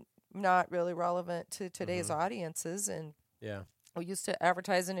not really relevant to today's audiences, and we used to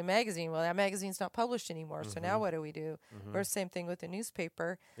advertise in a magazine. Well, that magazine's not published anymore, so now what do we do? Or same thing with the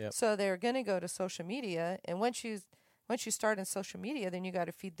newspaper. So they're going to go to social media, and once you start in social media, then you got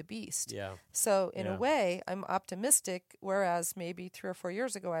to feed the beast. So in a way, I'm optimistic, whereas maybe 3 or 4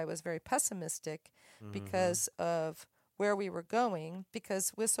 years ago I was very pessimistic because of where we were going.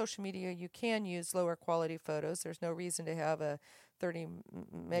 Because with social media, you can use lower quality photos. There's no reason to have a 30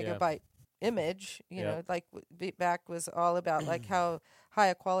 megabyte image, you know, like back was all about like how high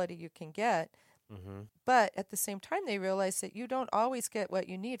a quality you can get. But at the same time, they realize that you don't always get what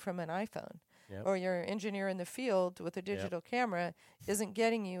you need from an iPhone. Or your engineer in the field with a digital camera isn't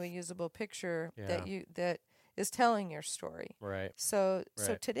getting you a usable picture that is telling your story. So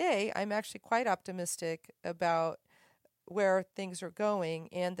today I'm actually quite optimistic about where things are going,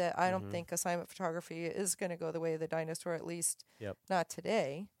 and that I don't think assignment photography is going to go the way of the dinosaur, at least not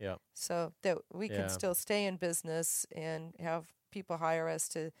today. So that we can still stay in business and have people hire us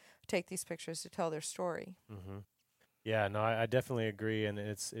to take these pictures to tell their story. Yeah, no, I definitely agree, and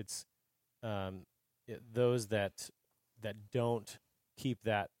it's those that don't keep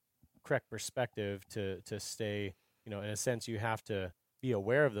that correct perspective to stay, you know, in a sense, you have to be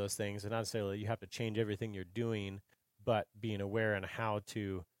aware of those things, and not necessarily you have to change everything you're doing, but being aware on how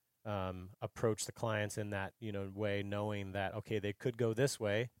to approach the clients in that, you know, way, knowing that, okay, they could go this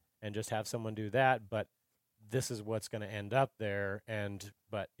way and just have someone do that, but this is what's going to end up there.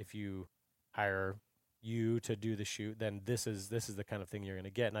 But if you hire you to do the shoot, then this is the kind of thing you're going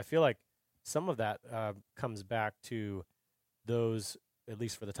to get. And I feel like some of that comes back to those, at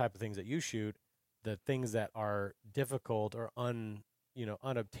least for the type of things that you shoot, the things that are difficult or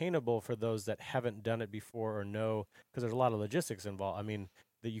unobtainable for those that haven't done it before or know, because there's a lot of logistics involved. I mean,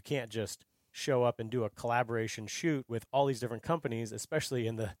 that you can't just show up and do a collaboration shoot with all these different companies, especially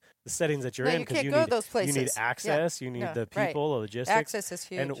in the settings that you're in, because you need access, you need the people, the logistics. Access is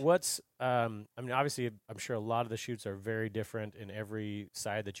huge. And what's, I mean, obviously, I'm sure a lot of the shoots are very different in every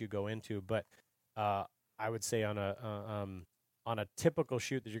side that you go into, but I would say on a typical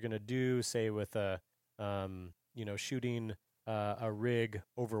shoot that you're going to do, say with shooting a rig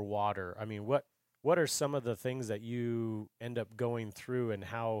over water. I mean, what are some of the things that you end up going through, and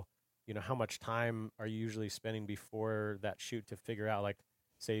how much time are you usually spending before that shoot to figure out, like,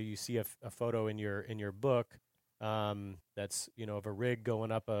 say you see a photo in your book that's, of a rig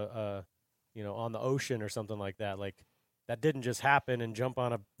going up on the ocean or something like that. Like, that didn't just happen and jump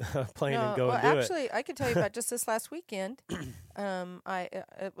on a plane and go and do it. Actually, I can tell you about just this last weekend.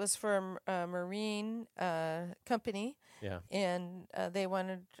 It was for a marine company, and they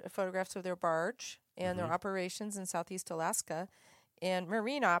wanted photographs of their barge and their operations in Southeast Alaska. And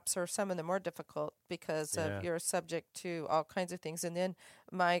marine ops are some of the more difficult because of you're subject to all kinds of things. And then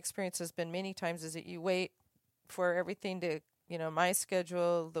my experience has been many times is that you wait for everything to, my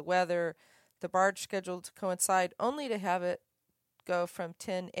schedule, the weather, the barge schedule to coincide, only to have it go from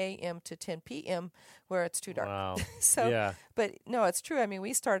 10 a.m. to 10 p.m. where it's too dark. Wow. But no, it's true. I mean,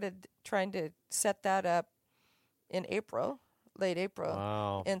 we started trying to set that up in late April.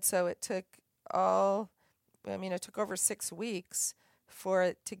 Wow. And so it took it took over 6 weeks for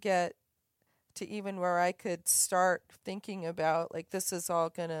it to get to even where I could start thinking about, like, this is all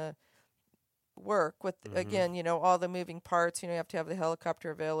going to work with, again, all the moving parts. You have to have the helicopter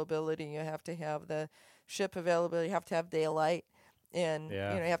availability. You have to have the ship availability. You have to have daylight. And, you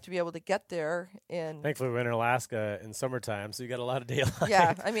have to be able to get there. And thankfully, we're in Alaska in summertime, so you got a lot of daylight.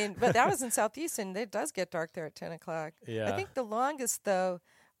 Yeah, I mean, but that was in Southeast, and it does get dark there at 10 o'clock. Yeah. I think the longest, though,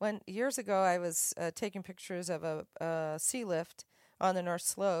 years ago I was taking pictures of a sea lift on the North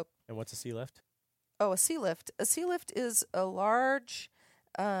Slope. And what's a sea lift? Oh, a sea lift. A sea lift is a large,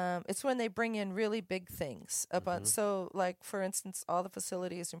 it's when they bring in really big things. So, like, for instance, all the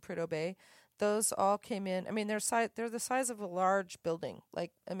facilities in Prudhoe Bay, those all came in. I mean, they're the size of a large building.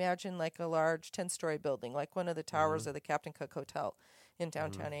 Like, imagine like a large 10-story building, like one of the towers of the Captain Cook Hotel in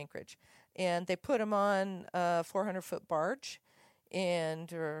downtown Anchorage. And they put them on a 400-foot barge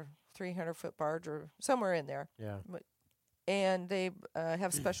or 300-foot barge or somewhere in there. Yeah. And they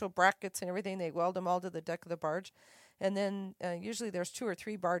have special brackets and everything. They weld them all to the deck of the barge. And then usually there's 2 or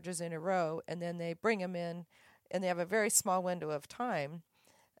 3 barges in a row, and then they bring them in, and they have a very small window of time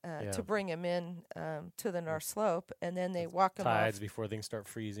to bring them in to the North Slope, and then they walk them tides off. before things start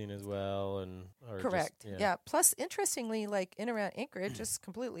freezing as well. Correct. Plus, interestingly, like in around Anchorage, just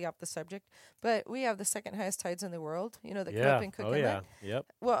completely off the subject, but we have the second highest tides in the world, that come up in Cook Inlet. Yep.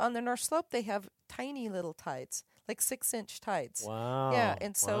 Well, on the North Slope, they have tiny little tides, like 6-inch tides. Wow. Yeah,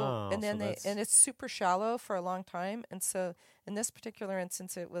 and and then and it's super shallow for a long time, and so in this particular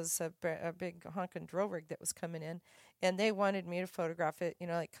instance, it was a big honking drill rig that was coming in, and they wanted me to photograph it,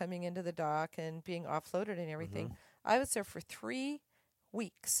 like coming into the dock and being offloaded and everything. I was there for 3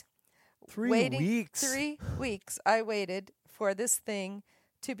 weeks. 3 weeks? 3 weeks. I waited for this thing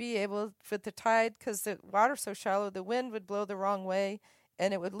to be able, with the tide, because the water's so shallow, the wind would blow the wrong way,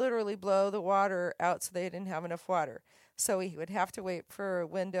 and it would literally blow the water out so they didn't have enough water. So we would have to wait for a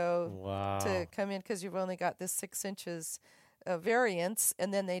window to come in because you've only got this 6 inches of variance,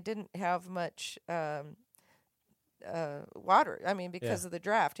 and then they didn't have much water. I mean, because of the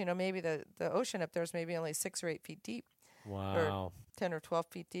draft. Maybe the ocean up there is maybe only 6 or 8 feet deep. Wow. Or 10 or 12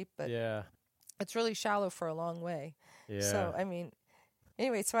 feet deep. But it's really shallow for a long way. Yeah. So, I mean,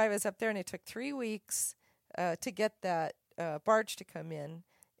 anyway, so I was up there, and it took 3 weeks to get that barge to come in.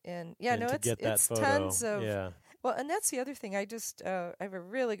 And, it's tons of... Well, and that's the other thing. I have a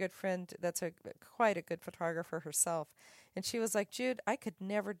really good friend that's quite a good photographer herself. And she was like, Jude, I could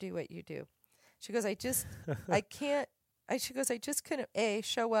never do what you do. She goes, I just couldn't,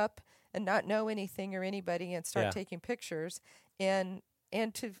 show up and not know anything or anybody and start taking pictures. And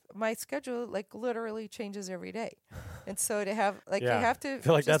my schedule, like, literally changes every day. And so to have, like, you have to... I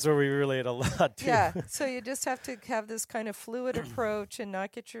feel like that's where we relate a lot, too. Yeah, so you just have to have this kind of fluid approach and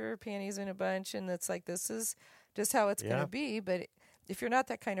not get your panties in a bunch. And it's like, this is just how it's going to be. But if you're not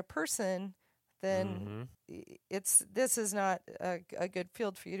that kind of person, then this is not a good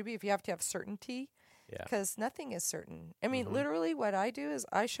field for you to be. If you have to have certainty, because nothing is certain. I mean, literally what I do is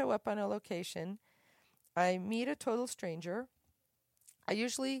I show up on a location, I meet a total stranger. I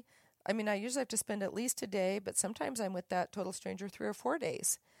usually have to spend at least a day, but sometimes I'm with that total stranger 3 or 4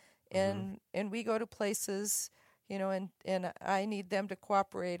 days. And we go to places, and I need them to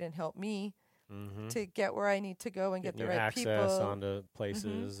cooperate and help me to get where I need to go and get the right people. Access onto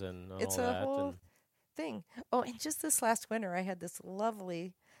places and all it's that. It's a whole thing. Oh, and just this last winter, I had this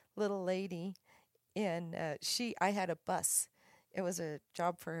lovely little lady, and I had a bus. It was a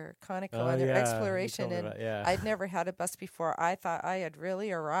job for Conoco on their exploration, and I'd never had a bus before. I thought I had really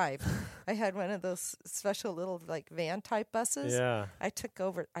arrived. I had one of those special little, like, van type buses. Yeah. I took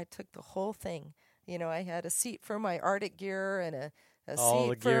the whole thing. I had a seat for my Arctic gear and a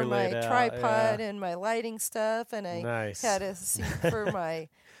seat for my tripod and my lighting stuff, and I had a seat for my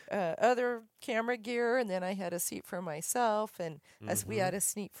other camera gear, and then I had a seat for myself, and as we had a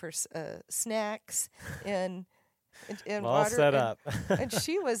seat for snacks and all water. Set up. And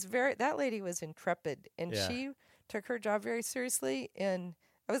she was that lady was intrepid, and she took her job very seriously, and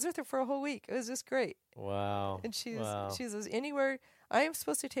I was with her for a whole week. It was just great. Wow. And she says, anywhere, I am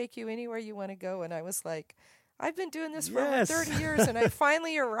supposed to take you anywhere you want to go. And I was like, I've been doing this for over 30 years, and I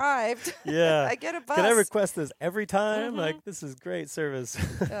finally arrived. Yeah. I get a bus. Can I request this every time? Like, this is great service.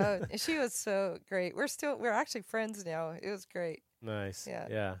 She was so great. We're actually friends now. It was great. Nice.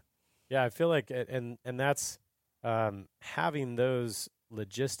 Yeah. Yeah. I feel like, and that's having those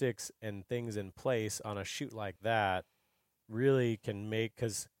logistics and things in place on a shoot like that really can make,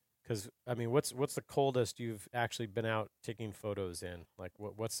 because I mean, what's the coldest you've actually been out taking photos in? Like,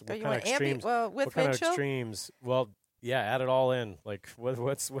 what kind of extremes? With kind wind of chill? extremes? Well, yeah, add it all in. Like,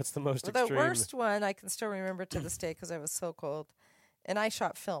 what's the most extreme? The worst one I can still remember to this day because I was so cold, and I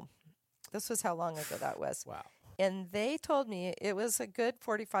shot film. This was how long ago that was. Wow. And they told me it was a good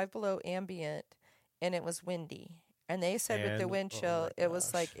 45 below ambient, and it was windy. And they said with the wind chill, it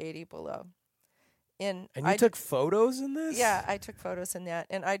was like 80 below. And you took photos in this? Yeah, I took photos in that,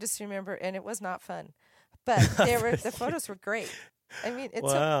 and I just remember, and it was not fun, but the photos were great. I mean, it's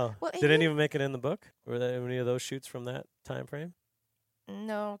wow. Did any of them make it in the book? Were there any of those shoots from that time frame?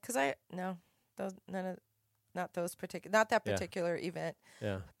 No, because not that particular event.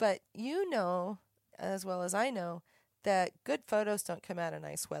 Yeah. But as well as I know, that good photos don't come out of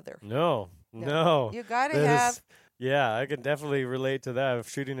nice weather. No. You got to have. Yeah, I can definitely relate to that.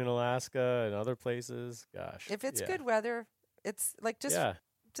 Shooting in Alaska and other places, gosh. If it's good weather, it's like just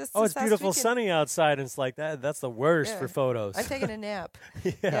it's beautiful, sunny outside, and it's like that. That's the worst for photos. I'm taking a nap.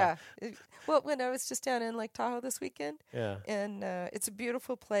 Yeah. Well, when I was just down in Lake Tahoe this weekend, and it's a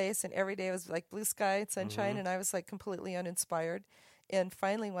beautiful place, and every day was like blue sky and sunshine, and I was like completely uninspired. And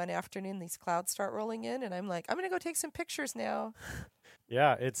finally, one afternoon, these clouds start rolling in, and I'm like, I'm going to go take some pictures now.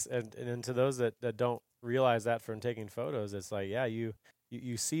 Yeah, it's and to those that don't realize that from taking photos, it's like, yeah, you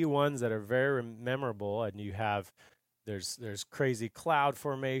see ones that are very memorable, and you have there's crazy cloud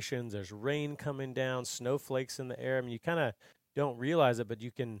formations, there's rain coming down, snowflakes in the air. I mean, you kind of don't realize it, but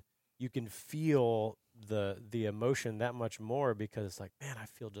you can feel the emotion that much more, because it's like, man, I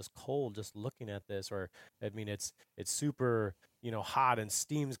feel just cold just looking at this. Or I mean, it's super hot and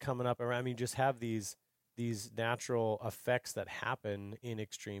steam's coming up around. I mean, just have these natural effects that happen in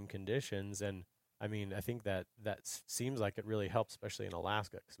extreme conditions. And I mean, I think that seems like it really helps, especially in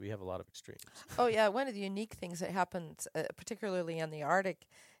Alaska, because we have a lot of extremes. Oh yeah, one of the unique things that happens, particularly in the Arctic,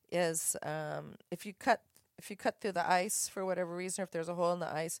 is if you cut through the ice for whatever reason, if there's a hole in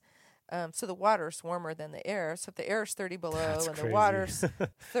the ice, so the water's warmer than the air. So if the air's 30 below and the water's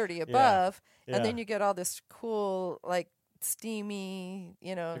 30 above, and then you get all this cool like steamy,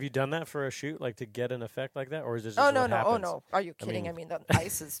 Have you done that for a shoot, like to get an effect like that, or is it just no? Are you kidding? I mean, the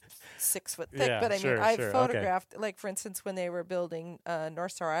ice is 6 foot thick, but I mean, I've photographed, like for instance, when they were building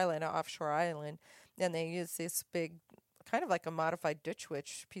North Star Island, an offshore island, and they used this big, kind of like a modified Ditch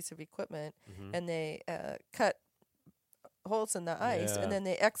Witch piece of equipment, and they cut holes in the ice, and then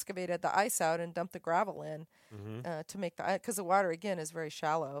they excavated the ice out and dumped the gravel in to make the ice, because the water again is very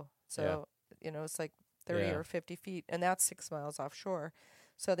shallow, so it's like 30 or 50 feet, and that's 6 miles offshore.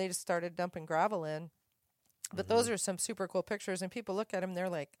 So they just started dumping gravel in. But those are some super cool pictures, and people look at them, they're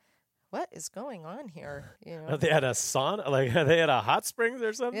like, what is going on here? They had a sauna, like they had a hot springs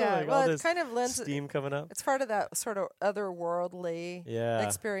or something? Yeah, like well, all it this kind of lends steam coming up. It's part of that sort of otherworldly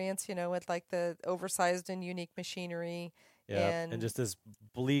experience, with like the oversized and unique machinery. Yeah, and just this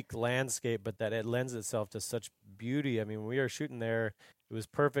bleak landscape, but that it lends itself to such beauty. I mean, when we were shooting there, it was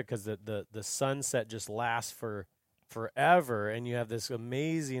perfect because the sunset just lasts forever, and you have this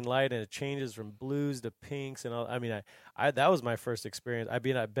amazing light, and it changes from blues to pinks and all. I mean, I that was my first experience. I've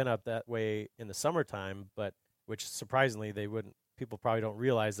been up that way in the summertime, but which surprisingly people probably don't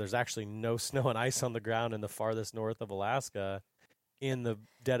realize there's actually no snow and ice on the ground in the farthest north of Alaska in the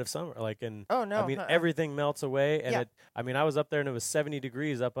dead of summer. Oh no! I mean, everything melts away, and I was up there and it was 70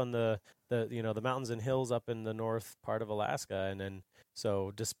 degrees up on the mountains and hills up in the north part of Alaska, and then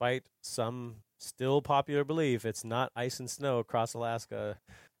so despite some still popular belief, it's not ice and snow across Alaska,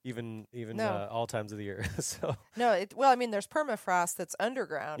 even all times of the year. So I mean, there's permafrost that's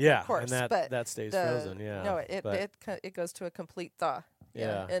underground, of course, and but that stays frozen. Yeah, no, it goes to a complete thaw.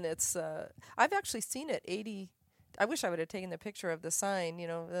 Yeah, and it's I've actually seen it 80. I wish I would have taken the picture of the sign. It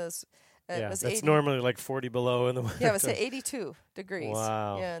was that's 80, normally like 40 below in the winter. Yeah, it was at 82 degrees.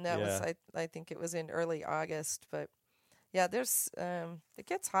 Wow. Yeah, and that was I think it was in early August, but there's it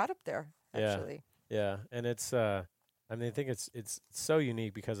gets hot up there actually. Yeah, and it's I think it's so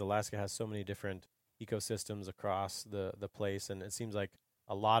unique because Alaska has so many different ecosystems across the place, and it seems like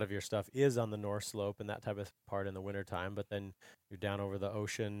a lot of your stuff is on the North Slope and that type of part in the wintertime, but then you're down over the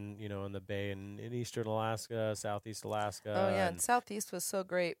ocean, in the bay in eastern Alaska, southeast Alaska. Oh, yeah, and southeast was so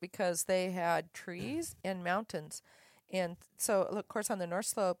great because they had trees and mountains. And so, of course, on the North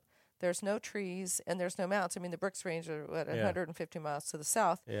Slope, there's no trees, and there's no mountains. I mean, the Brooks Range are, 150 miles to the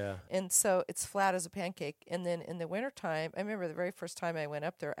south. Yeah. And so it's flat as a pancake. And then in the wintertime, I remember the very first time I went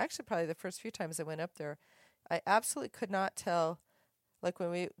up there, actually probably the first few times I went up there, I absolutely could not tell, like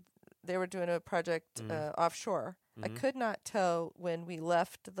when they were doing a project offshore, I could not tell when we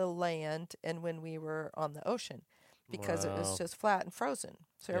left the land and when we were on the ocean because it was just flat and frozen.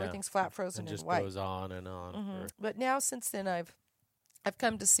 So everything's flat, frozen, and just white. Goes on and on. But now, since then, I've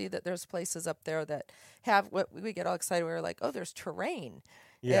come to see that there's places up there that have what we get all excited. We're like, oh, there's terrain.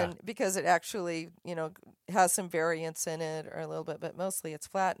 Yeah. And because it actually, has some variance in it or a little bit, but mostly it's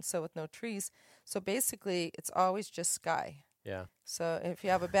flat. And so with no trees. So basically, it's always just sky. Yeah. So if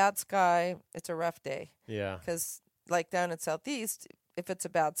you have a bad sky, it's a rough day. Yeah. Because like down in Southeast, if it's a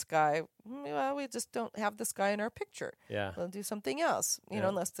bad sky, well, we just don't have the sky in our picture. Yeah. We'll do something else,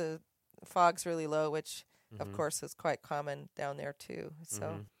 unless the fog's really low, which of course is quite common down there too.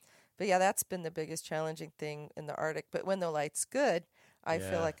 So, but yeah, that's been the biggest challenging thing in the Arctic. But when the light's good, I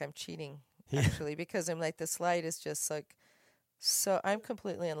feel like I'm cheating actually because I'm like, this light is just like, so I'm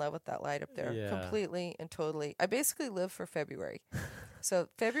completely in love with that light up there. Completely and totally. I basically live for February. So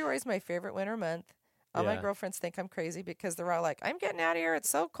February is my favorite winter month. All my girlfriends think I'm crazy because they're all like, I'm getting out of here. It's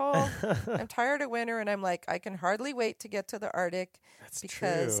so cold. I'm tired of winter. And I'm like, I can hardly wait to get to the Arctic. That's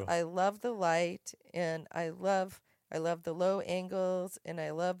because true. I love the light and I love the low angles and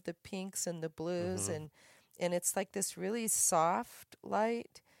I love the pinks and the blues and it's like this really soft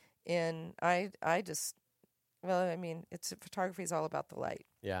light. And I just, well, I mean, photography is all about the light.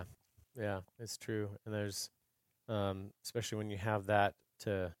 Yeah. Yeah, it's true. And there's, especially when you have that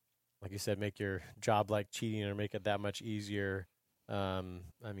to, like you said, make your job like cheating or make it that much easier. I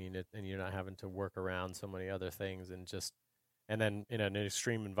mean, and you're not having to work around so many other things and then in an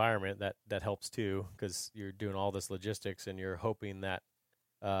extreme environment that helps too, because you're doing all this logistics and you're hoping that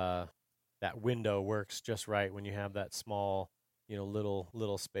that window works just right when you have that small,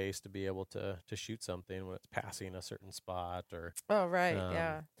 little space to be able to shoot something when it's passing a certain spot or. Oh, right.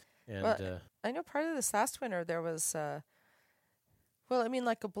 Yeah. And well, I know part of this last winter there was, well, I mean,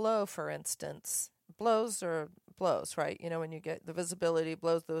 like a blow, for instance. Blows are blows, right? When you get the visibility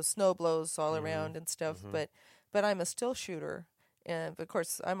blows, those snow blows all around and stuff. But I'm a still shooter. And, of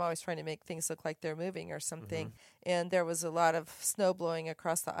course, I'm always trying to make things look like they're moving or something. And there was a lot of snow blowing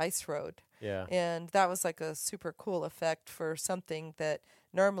across the ice road. Yeah. And that was like a super cool effect for something that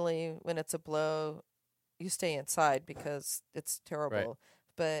normally when it's a blow, you stay inside because it's terrible. Right.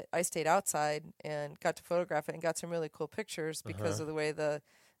 But I stayed outside and got to photograph it and got some really cool pictures because of the way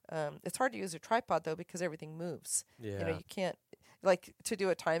it's hard to use a tripod, though, because everything moves. Yeah. You can't, like, to do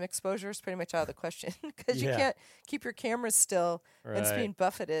a time exposure is pretty much out of the question because you can't keep your camera still and it's being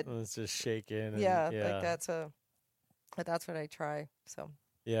buffeted. Well, it's just shaking. Like that's what I try. So.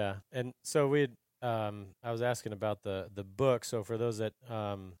 Yeah. And so I was asking about the book. So for those that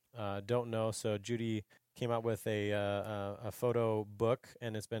don't know, so Judy came out with a photo book,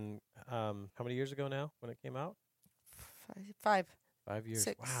 and it's been how many years ago now when it came out? 5 years.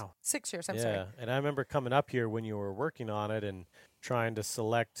 6. Wow. 6 years. I'm sorry. Yeah, and I remember coming up here when you were working on it and trying to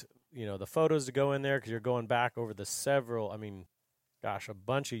select, the photos to go in there because you're going back over the several. I mean, gosh, a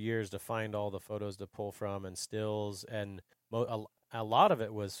bunch of years to find all the photos to pull from and stills, and a lot of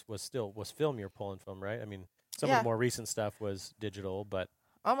it was film you're pulling from, right? I mean, some of the more recent stuff was digital, but.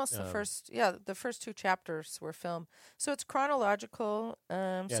 Almost the first 2 chapters were film. So it's chronological.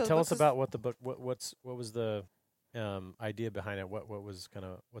 So tell us about what the book. What was the idea behind it? What is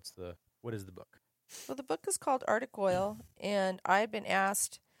the book? Well, the book is called Arctic Oil, and I've been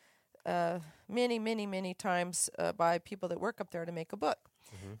asked many, many, many times by people that work up there to make a book.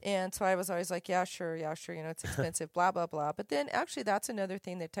 And so I was always like, yeah, sure, it's expensive, blah, blah, blah. But then actually that's another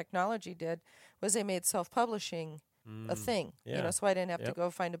thing that technology did was they made self-publishing a thing, so I didn't have to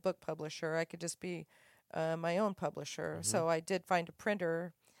go find a book publisher. I could just be my own publisher. So I did find a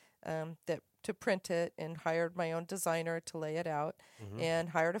printer to print it and hired my own designer to lay it out and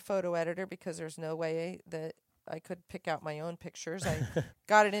hired a photo editor because there's no way that I could pick out my own pictures. I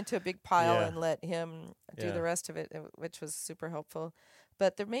got it into a big pile and let him do the rest of it, which was super helpful.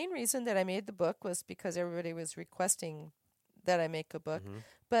 But the main reason that I made the book was because everybody was requesting that I make a book.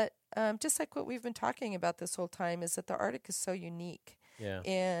 But just like what we've been talking about this whole time is that the Arctic is so unique. Yeah.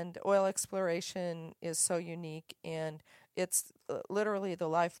 And oil exploration is so unique. And it's literally the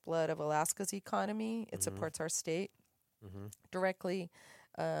lifeblood of Alaska's economy. It supports our state directly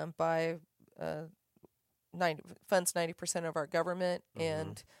by funds 90% of our government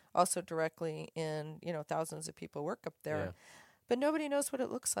and also directly in, thousands of people work up there. but nobody knows what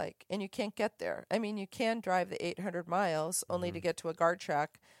it looks like, and you can't get there. I mean, you can drive the 800 miles only to get to a guard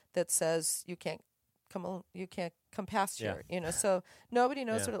shack that says you can't come past here. So nobody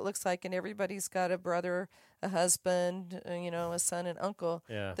knows what it looks like, and everybody's got a brother, a husband, a son and uncle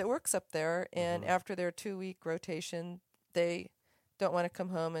that works up there, and after their 2-week rotation, they don't want to come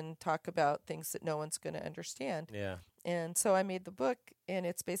home and talk about things that no one's going to understand. Yeah. And so I made the book, and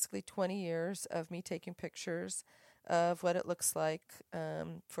it's basically 20 years of me taking pictures of what it looks like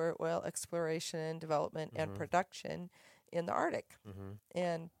for oil exploration, development, and production in the Arctic.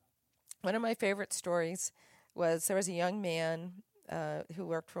 And one of my favorite stories was there was a young man who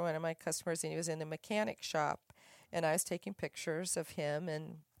worked for one of my customers, and he was in the mechanic shop, and I was taking pictures of him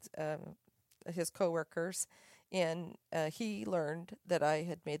and his coworkers. And he learned that I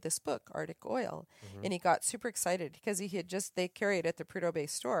had made this book, Arctic Oil, and he got super excited because they carry it at the Prudhoe Bay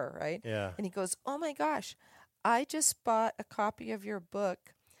store, right? Yeah. And he goes, "Oh my gosh, I just bought a copy of your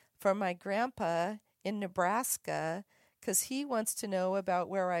book from my grandpa in Nebraska because he wants to know about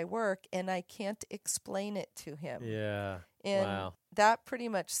where I work, and I can't explain it to him." Yeah. And that pretty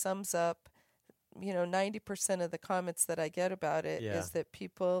much sums up, 90% of the comments that I get about it is that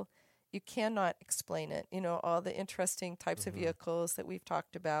people, you cannot explain it. All the interesting types of vehicles that we've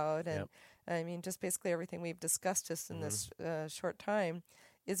talked about, and I mean, just basically everything we've discussed just in this short time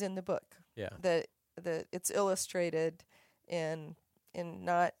is in the book. Yeah. That it's illustrated, and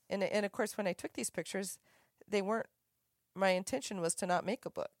of course, when I took these pictures, they weren't. My intention was to not make a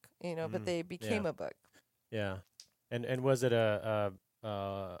book, but they became a book. Yeah. And was it I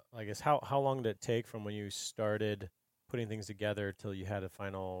guess how long did it take from when you started putting things together till you had a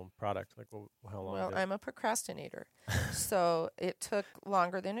final product? Like, how long? Well, I'm a procrastinator, so it took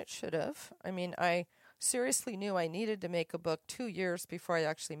longer than it should have. I mean, I seriously knew I needed to make a book 2 years before I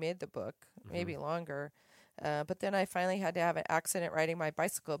actually made the book, maybe longer. But then I finally had to have an accident riding my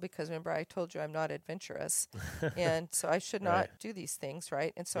bicycle because, remember, I told you I'm not adventurous. And so I should not do these things,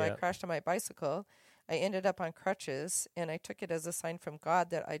 right? And so I crashed on my bicycle. I ended up on crutches, and I took it as a sign from God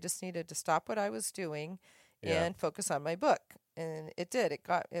that I just needed to stop what I was doing and focus on my book. And it did.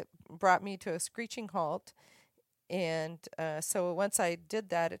 It brought me to a screeching halt. And so once I did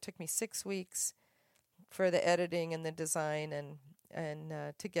that, it took me 6 weeks for the editing and the design and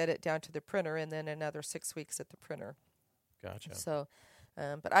to get it down to the printer, and then another 6 weeks at the printer. Gotcha. So,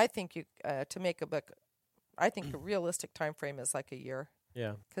 but I think to make a book, I think the realistic time frame is like a year.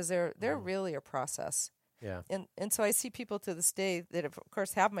 Yeah. Because they're really a process. Yeah. And so I see people to this day that of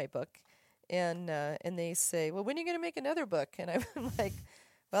course have my book, and they say, "Well, when are you going to make another book?" And I'm like,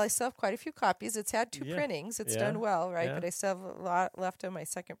 "Well, I still have quite a few copies. It's had 2 printings. It's done well, right? But I still have a lot left on my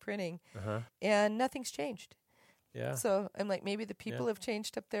second printing, and nothing's changed." Yeah. So I'm like, maybe the people have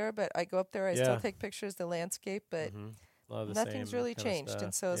changed up there, but I go up there, I still take pictures of the landscape, but nothing's really changed.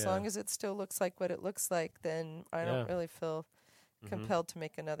 And so as long as it still looks like what it looks like, then I don't really feel compelled to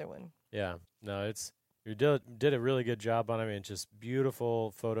make another one. Yeah. No, you did a really good job on it. I mean, it's just beautiful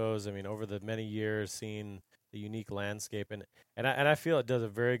photos. I mean, over the many years, seeing the unique landscape, and I feel it does a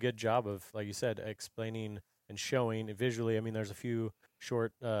very good job of, like you said, explaining and showing visually. I mean, there's a few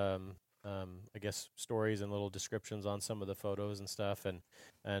short I guess stories and little descriptions on some of the photos and stuff, and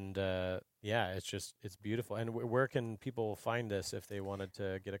it's beautiful. And where can people find this if they wanted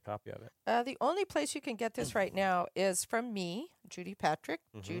to get a copy of it? The only place you can get this right now is from me, Judy Patrick,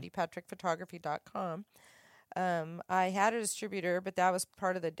 judypatrickphotography.com. I had a distributor, but that was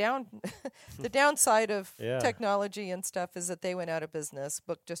part of the downside of technology and stuff is that they went out of business.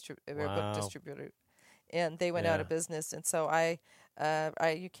 Book distributor, and they went out of business, and so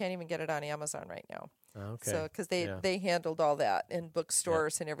you can't even get it on Amazon right now. Okay. So because they handled all that in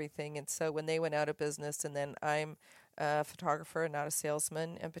bookstores and everything, and so when they went out of business, and then I'm a photographer and not a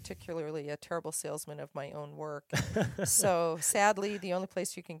salesman, and particularly a terrible salesman of my own work. So sadly, the only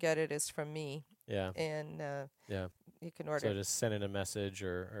place you can get it is from me. Yeah. And you can order. So just send in a message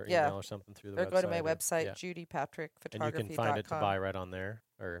or email or something through the website. Or go to my website, judypatrickphotography.com. And you can find it to buy right on there,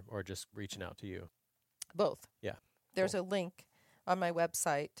 or just reaching out to you. Both. Yeah. There's a link on my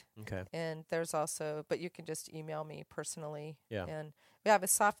website. Okay. And there's also, but you can just email me personally. Yeah. And we have a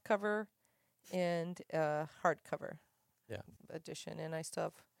soft cover and a hardcover edition, and I still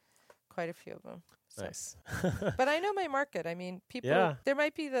have quite a few of them. So. Nice. But I know my market. I mean, people, there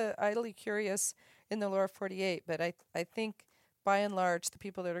might be the idly curious in the lower 48, but I think by and large, the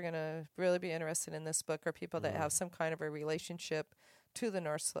people that are going to really be interested in this book are people that have some kind of a relationship to the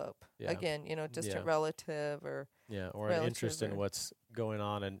North Slope. Yeah. Again, distant relative or an interest in what's going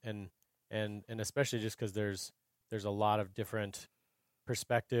on, and especially just because there's a lot of different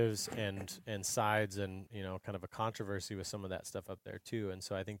perspectives and sides, and kind of a controversy with some of that stuff up there too. And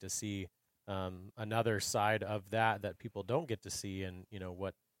so I think to see another side of that people don't get to see, and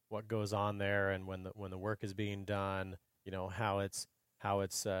what goes on there, and when the work is being done, how it's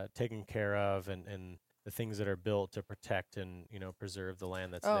taken care of, and the things that are built to protect and preserve the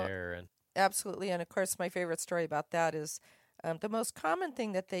land that's there. And absolutely. And of course, my favorite story about that is the most common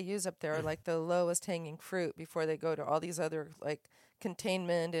thing that they use up there, like the lowest hanging fruit before they go to all these other like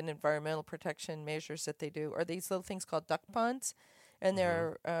containment and environmental protection measures that they do, are these little things called duck ponds, and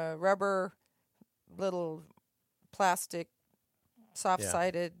they're rubber, little plastic,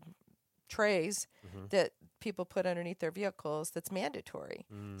 soft-sided trays that people put underneath their vehicles. That's mandatory.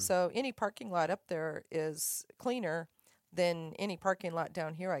 So any parking lot up there is cleaner than any parking lot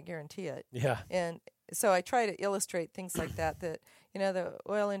down here, I guarantee it. Yeah. And so I try to illustrate things like that the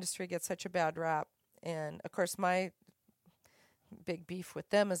oil industry gets such a bad rap. And of course, my big beef with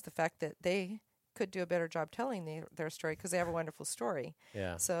them is the fact that they could do a better job telling their story, because they have a wonderful story.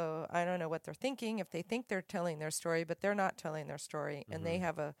 Yeah. So I don't know what they're thinking, if they think they're telling their story, but they're not telling their story, and they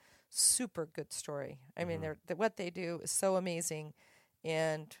have a super good story. I mean, what they do is so amazing,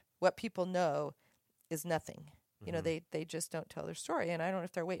 and what people know is nothing. They just don't tell their story, and I don't know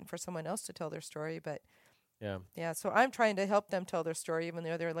if they're waiting for someone else to tell their story, but yeah. So I'm trying to help them tell their story, even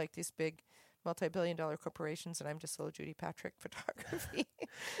though they're like these big multi-billion-dollar corporations, and I'm just little Judy Patrick Photography.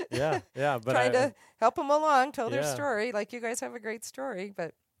 yeah, but trying to help them along, tell their story. Like, you guys have a great story,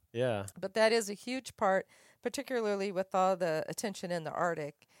 but that is a huge part, particularly with all the attention in the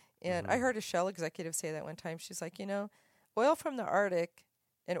Arctic. And I heard a Shell executive say that one time. She's like, oil from the Arctic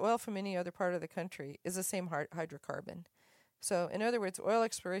and oil from any other part of the country is the same hydrocarbon. So, in other words, oil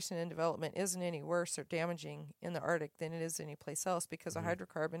exploration and development isn't any worse or damaging in the Arctic than it is any place else, because a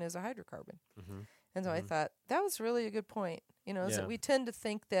hydrocarbon is a hydrocarbon. And so I thought that was really a good point. Is that we tend to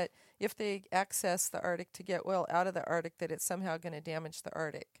think that if they access the Arctic to get oil out of the Arctic, that it's somehow going to damage the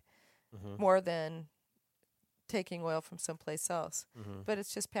Arctic more than taking oil from someplace else. But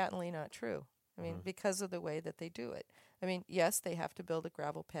it's just patently not true. I mean, because of the way that they do it. I mean, yes, they have to build a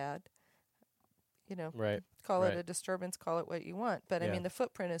gravel pad. Call it a disturbance, call it what you want. But I mean, the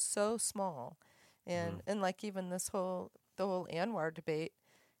footprint is so small. And like even the whole ANWR debate,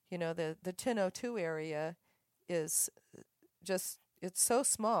 the 1002 area is just, it's so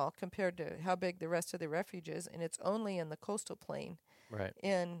small compared to how big the rest of the refuge is, and it's only in the coastal plain. Right.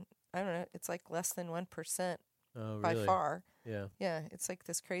 And I don't know, it's like less than 1% by really? far. Yeah. Yeah, it's like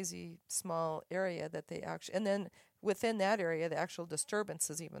this crazy small area that they actually, and then within that area, the actual disturbance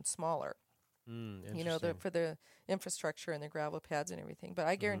is even smaller. For the infrastructure and the gravel pads and everything. But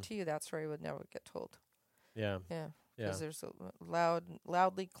I guarantee you that story would never get told. Yeah. Because there's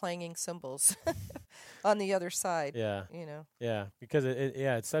loudly clanging cymbals on the other side. Yeah. Yeah, because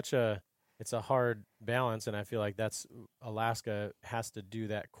it's such it's a hard balance, and I feel like Alaska has to do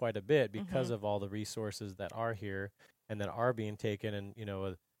that quite a bit because of all the resources that are here and that are being taken.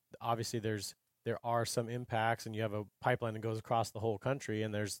 And obviously there are some impacts, and you have a pipeline that goes across the whole country,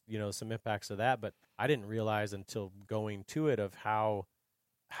 and there's some impacts to that. But I didn't realize until going to it of how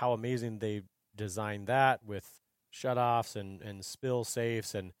amazing they designed that with shutoffs and spill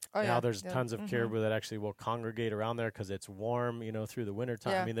safes, and now there's tons of caribou that actually will congregate around there because it's warm, through the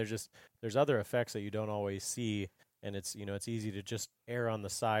wintertime. I mean, there's other effects that you don't always see, and it's it's easy to just err on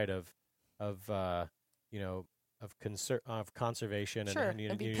the side of conservation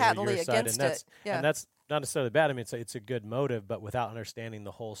and be patently against it. And that's not necessarily bad. I mean, it's a good motive, but without understanding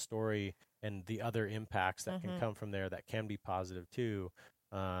the whole story and the other impacts that can come from there that can be positive too.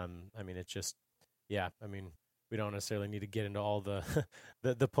 I mean, it's just, I mean, we don't necessarily need to get into all the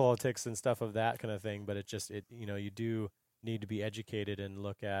the politics and stuff of that kind of thing, but you do need to be educated and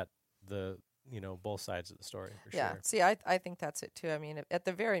look at the both sides of the story. For sure. See, I think that's it too. I mean, at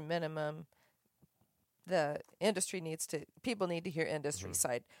the very minimum, the industry people need to hear industry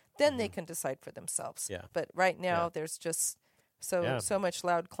side. Then they can decide for themselves. Yeah. But right now there's just so much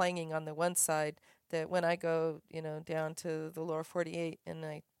loud clanging on the one side that when I go, down to the lower 48 and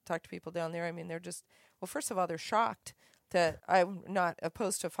I talk to people down there, I mean, they're just, well, first of all, they're shocked that I'm not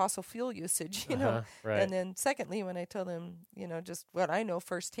opposed to fossil fuel usage, Right. And then secondly, when I tell them, just what I know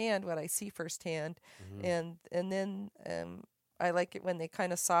firsthand, what I see firsthand, and then I like it when they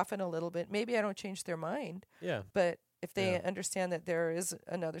kind of soften a little bit. Maybe I don't change their mind. Yeah. But if they understand that there is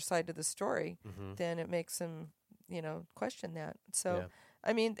another side to the story, then it makes them, question that. So,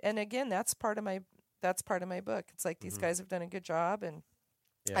 I mean, and again, that's part of my book. It's like these guys have done a good job, and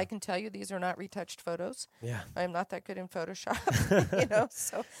Yeah. I can tell you these are not retouched photos. Yeah. I'm not that good in Photoshop,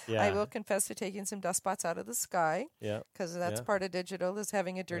 so Yeah. I will confess to taking some dust spots out of the sky. Yeah. Because that's Yeah. part of digital is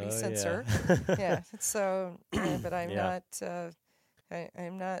having a dirty sensor. Yeah. Yeah. So, but I'm not.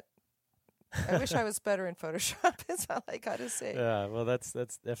 I'm not. I wish I was better in Photoshop. Is all I gotta say. Yeah. Well, that's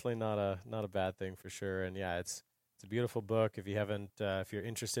definitely not a bad thing for sure. And yeah, it's a beautiful book. If you haven't, if you're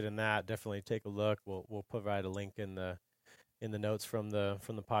interested in that, definitely take a look. We'll provide a link in the notes from the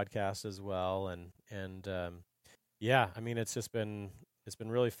podcast as well. And yeah, I mean, it's been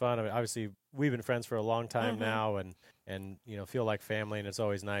really fun. I mean, obviously we've been friends for a long time now, and feel like family. And it's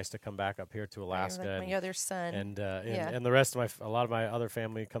always nice to come back up here to Alaska. Like my other son, and the rest of a lot of my other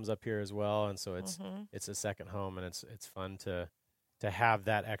family comes up here as well. And so it's a second home, and it's fun to have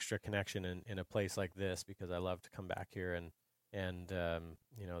that extra connection in a place like this, because I love to come back here and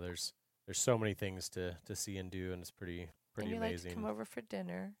there's so many things to see and do, and it's pretty and you amazing. like to come over for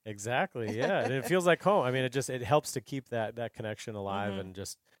dinner. Exactly, yeah. And it feels like home. I mean, it helps to keep that connection alive, and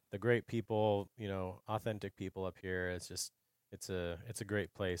just the great people, authentic people up here. It's a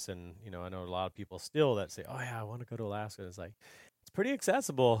great place, and I know a lot of people still that say, "Oh yeah, I want to go to Alaska." It's like it's pretty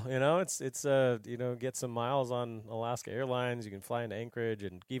accessible, It's get some miles on Alaska Airlines. You can fly into Anchorage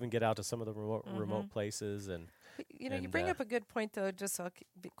and even get out to some of the remote places. And you bring up a good point though. Just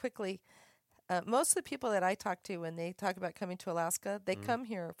quickly. Most of the people that I talk to when they talk about coming to Alaska, they come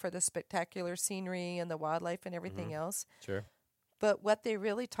here for the spectacular scenery and the wildlife and everything else. Sure. But what they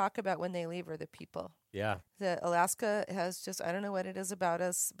really talk about when they leave are the people. Yeah. Alaska has just, I don't know what it is about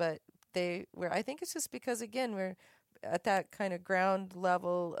us, but I think it's just because, again, we're at that kind of ground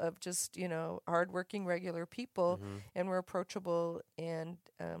level of just, hardworking, regular people, and we're approachable, and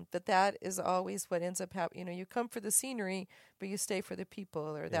that is always what ends up happening. You come for the scenery, but you stay for the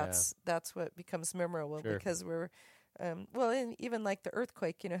people, or that's what becomes memorable, because we're, and even like the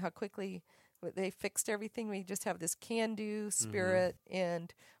earthquake, how quickly they fixed everything. We just have this can-do spirit,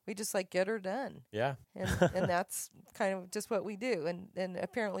 and we just get her done. Yeah. And that's kind of just what we do, and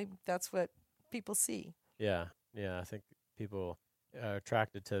apparently that's what people see. Yeah. Yeah, I think people are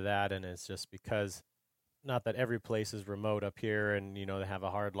attracted to that, and it's just because, not that every place is remote up here and, they have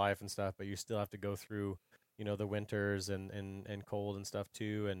a hard life and stuff, but you still have to go through, the winters and cold and stuff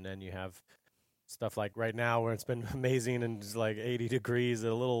too, and then you have stuff like right now where it's been amazing and just like 80 degrees,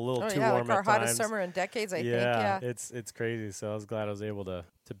 a little too warm like our at hottest times. summer in decades, I think. Yeah, it's crazy. So I was glad I was able to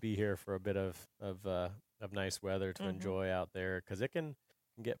be here for a bit of nice weather to enjoy out there, because it can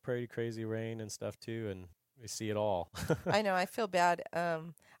get pretty crazy rain and stuff too, and we see it all. I know. I feel bad. I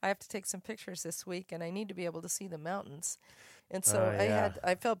have to take some pictures this week, and I need to be able to see the mountains. And so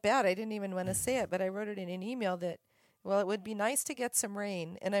I felt bad. I didn't even want to say it, but I wrote it in an email that, well, it would be nice to get some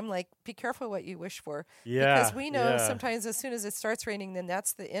rain. And I'm like, be careful what you wish for. Yeah. Because we know sometimes as soon as it starts raining, then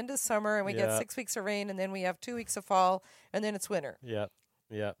that's the end of summer, and we get 6 weeks of rain, and then we have 2 weeks of fall, and then it's winter. Yeah.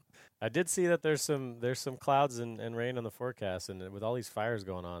 Yeah. I did see that there's some clouds and rain on the forecast, and with all these fires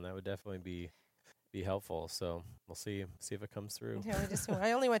going on, that would definitely be helpful. So we'll see if it comes through. Yeah,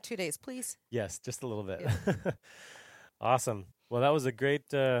 I only want 2 days, please. Yes, just a little bit. Yeah. Awesome. Well, that was a great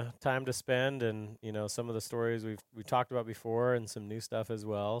time to spend, and some of the stories we talked about before, and some new stuff as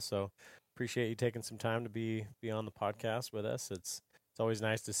well. So appreciate you taking some time to be on the podcast with us. It's always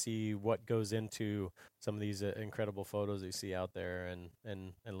nice to see what goes into some of these incredible photos that you see out there,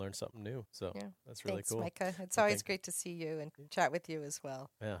 and learn something new. So that's really cool. Thanks, Micah. It's always great to see you and chat with you as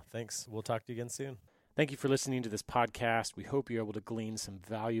well. Yeah, thanks. We'll talk to you again soon. Thank you for listening to this podcast. We hope you're able to glean some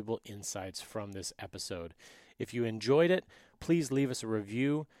valuable insights from this episode. If you enjoyed it, please leave us a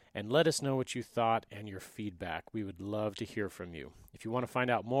review and let us know what you thought and your feedback. We would love to hear from you. If you want to find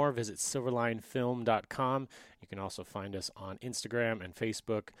out more, visit silverlinefilm.com. You can also find us on Instagram and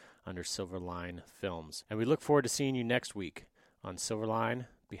Facebook under Silverline Films. And we look forward to seeing you next week on Silverline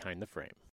Behind the Frame.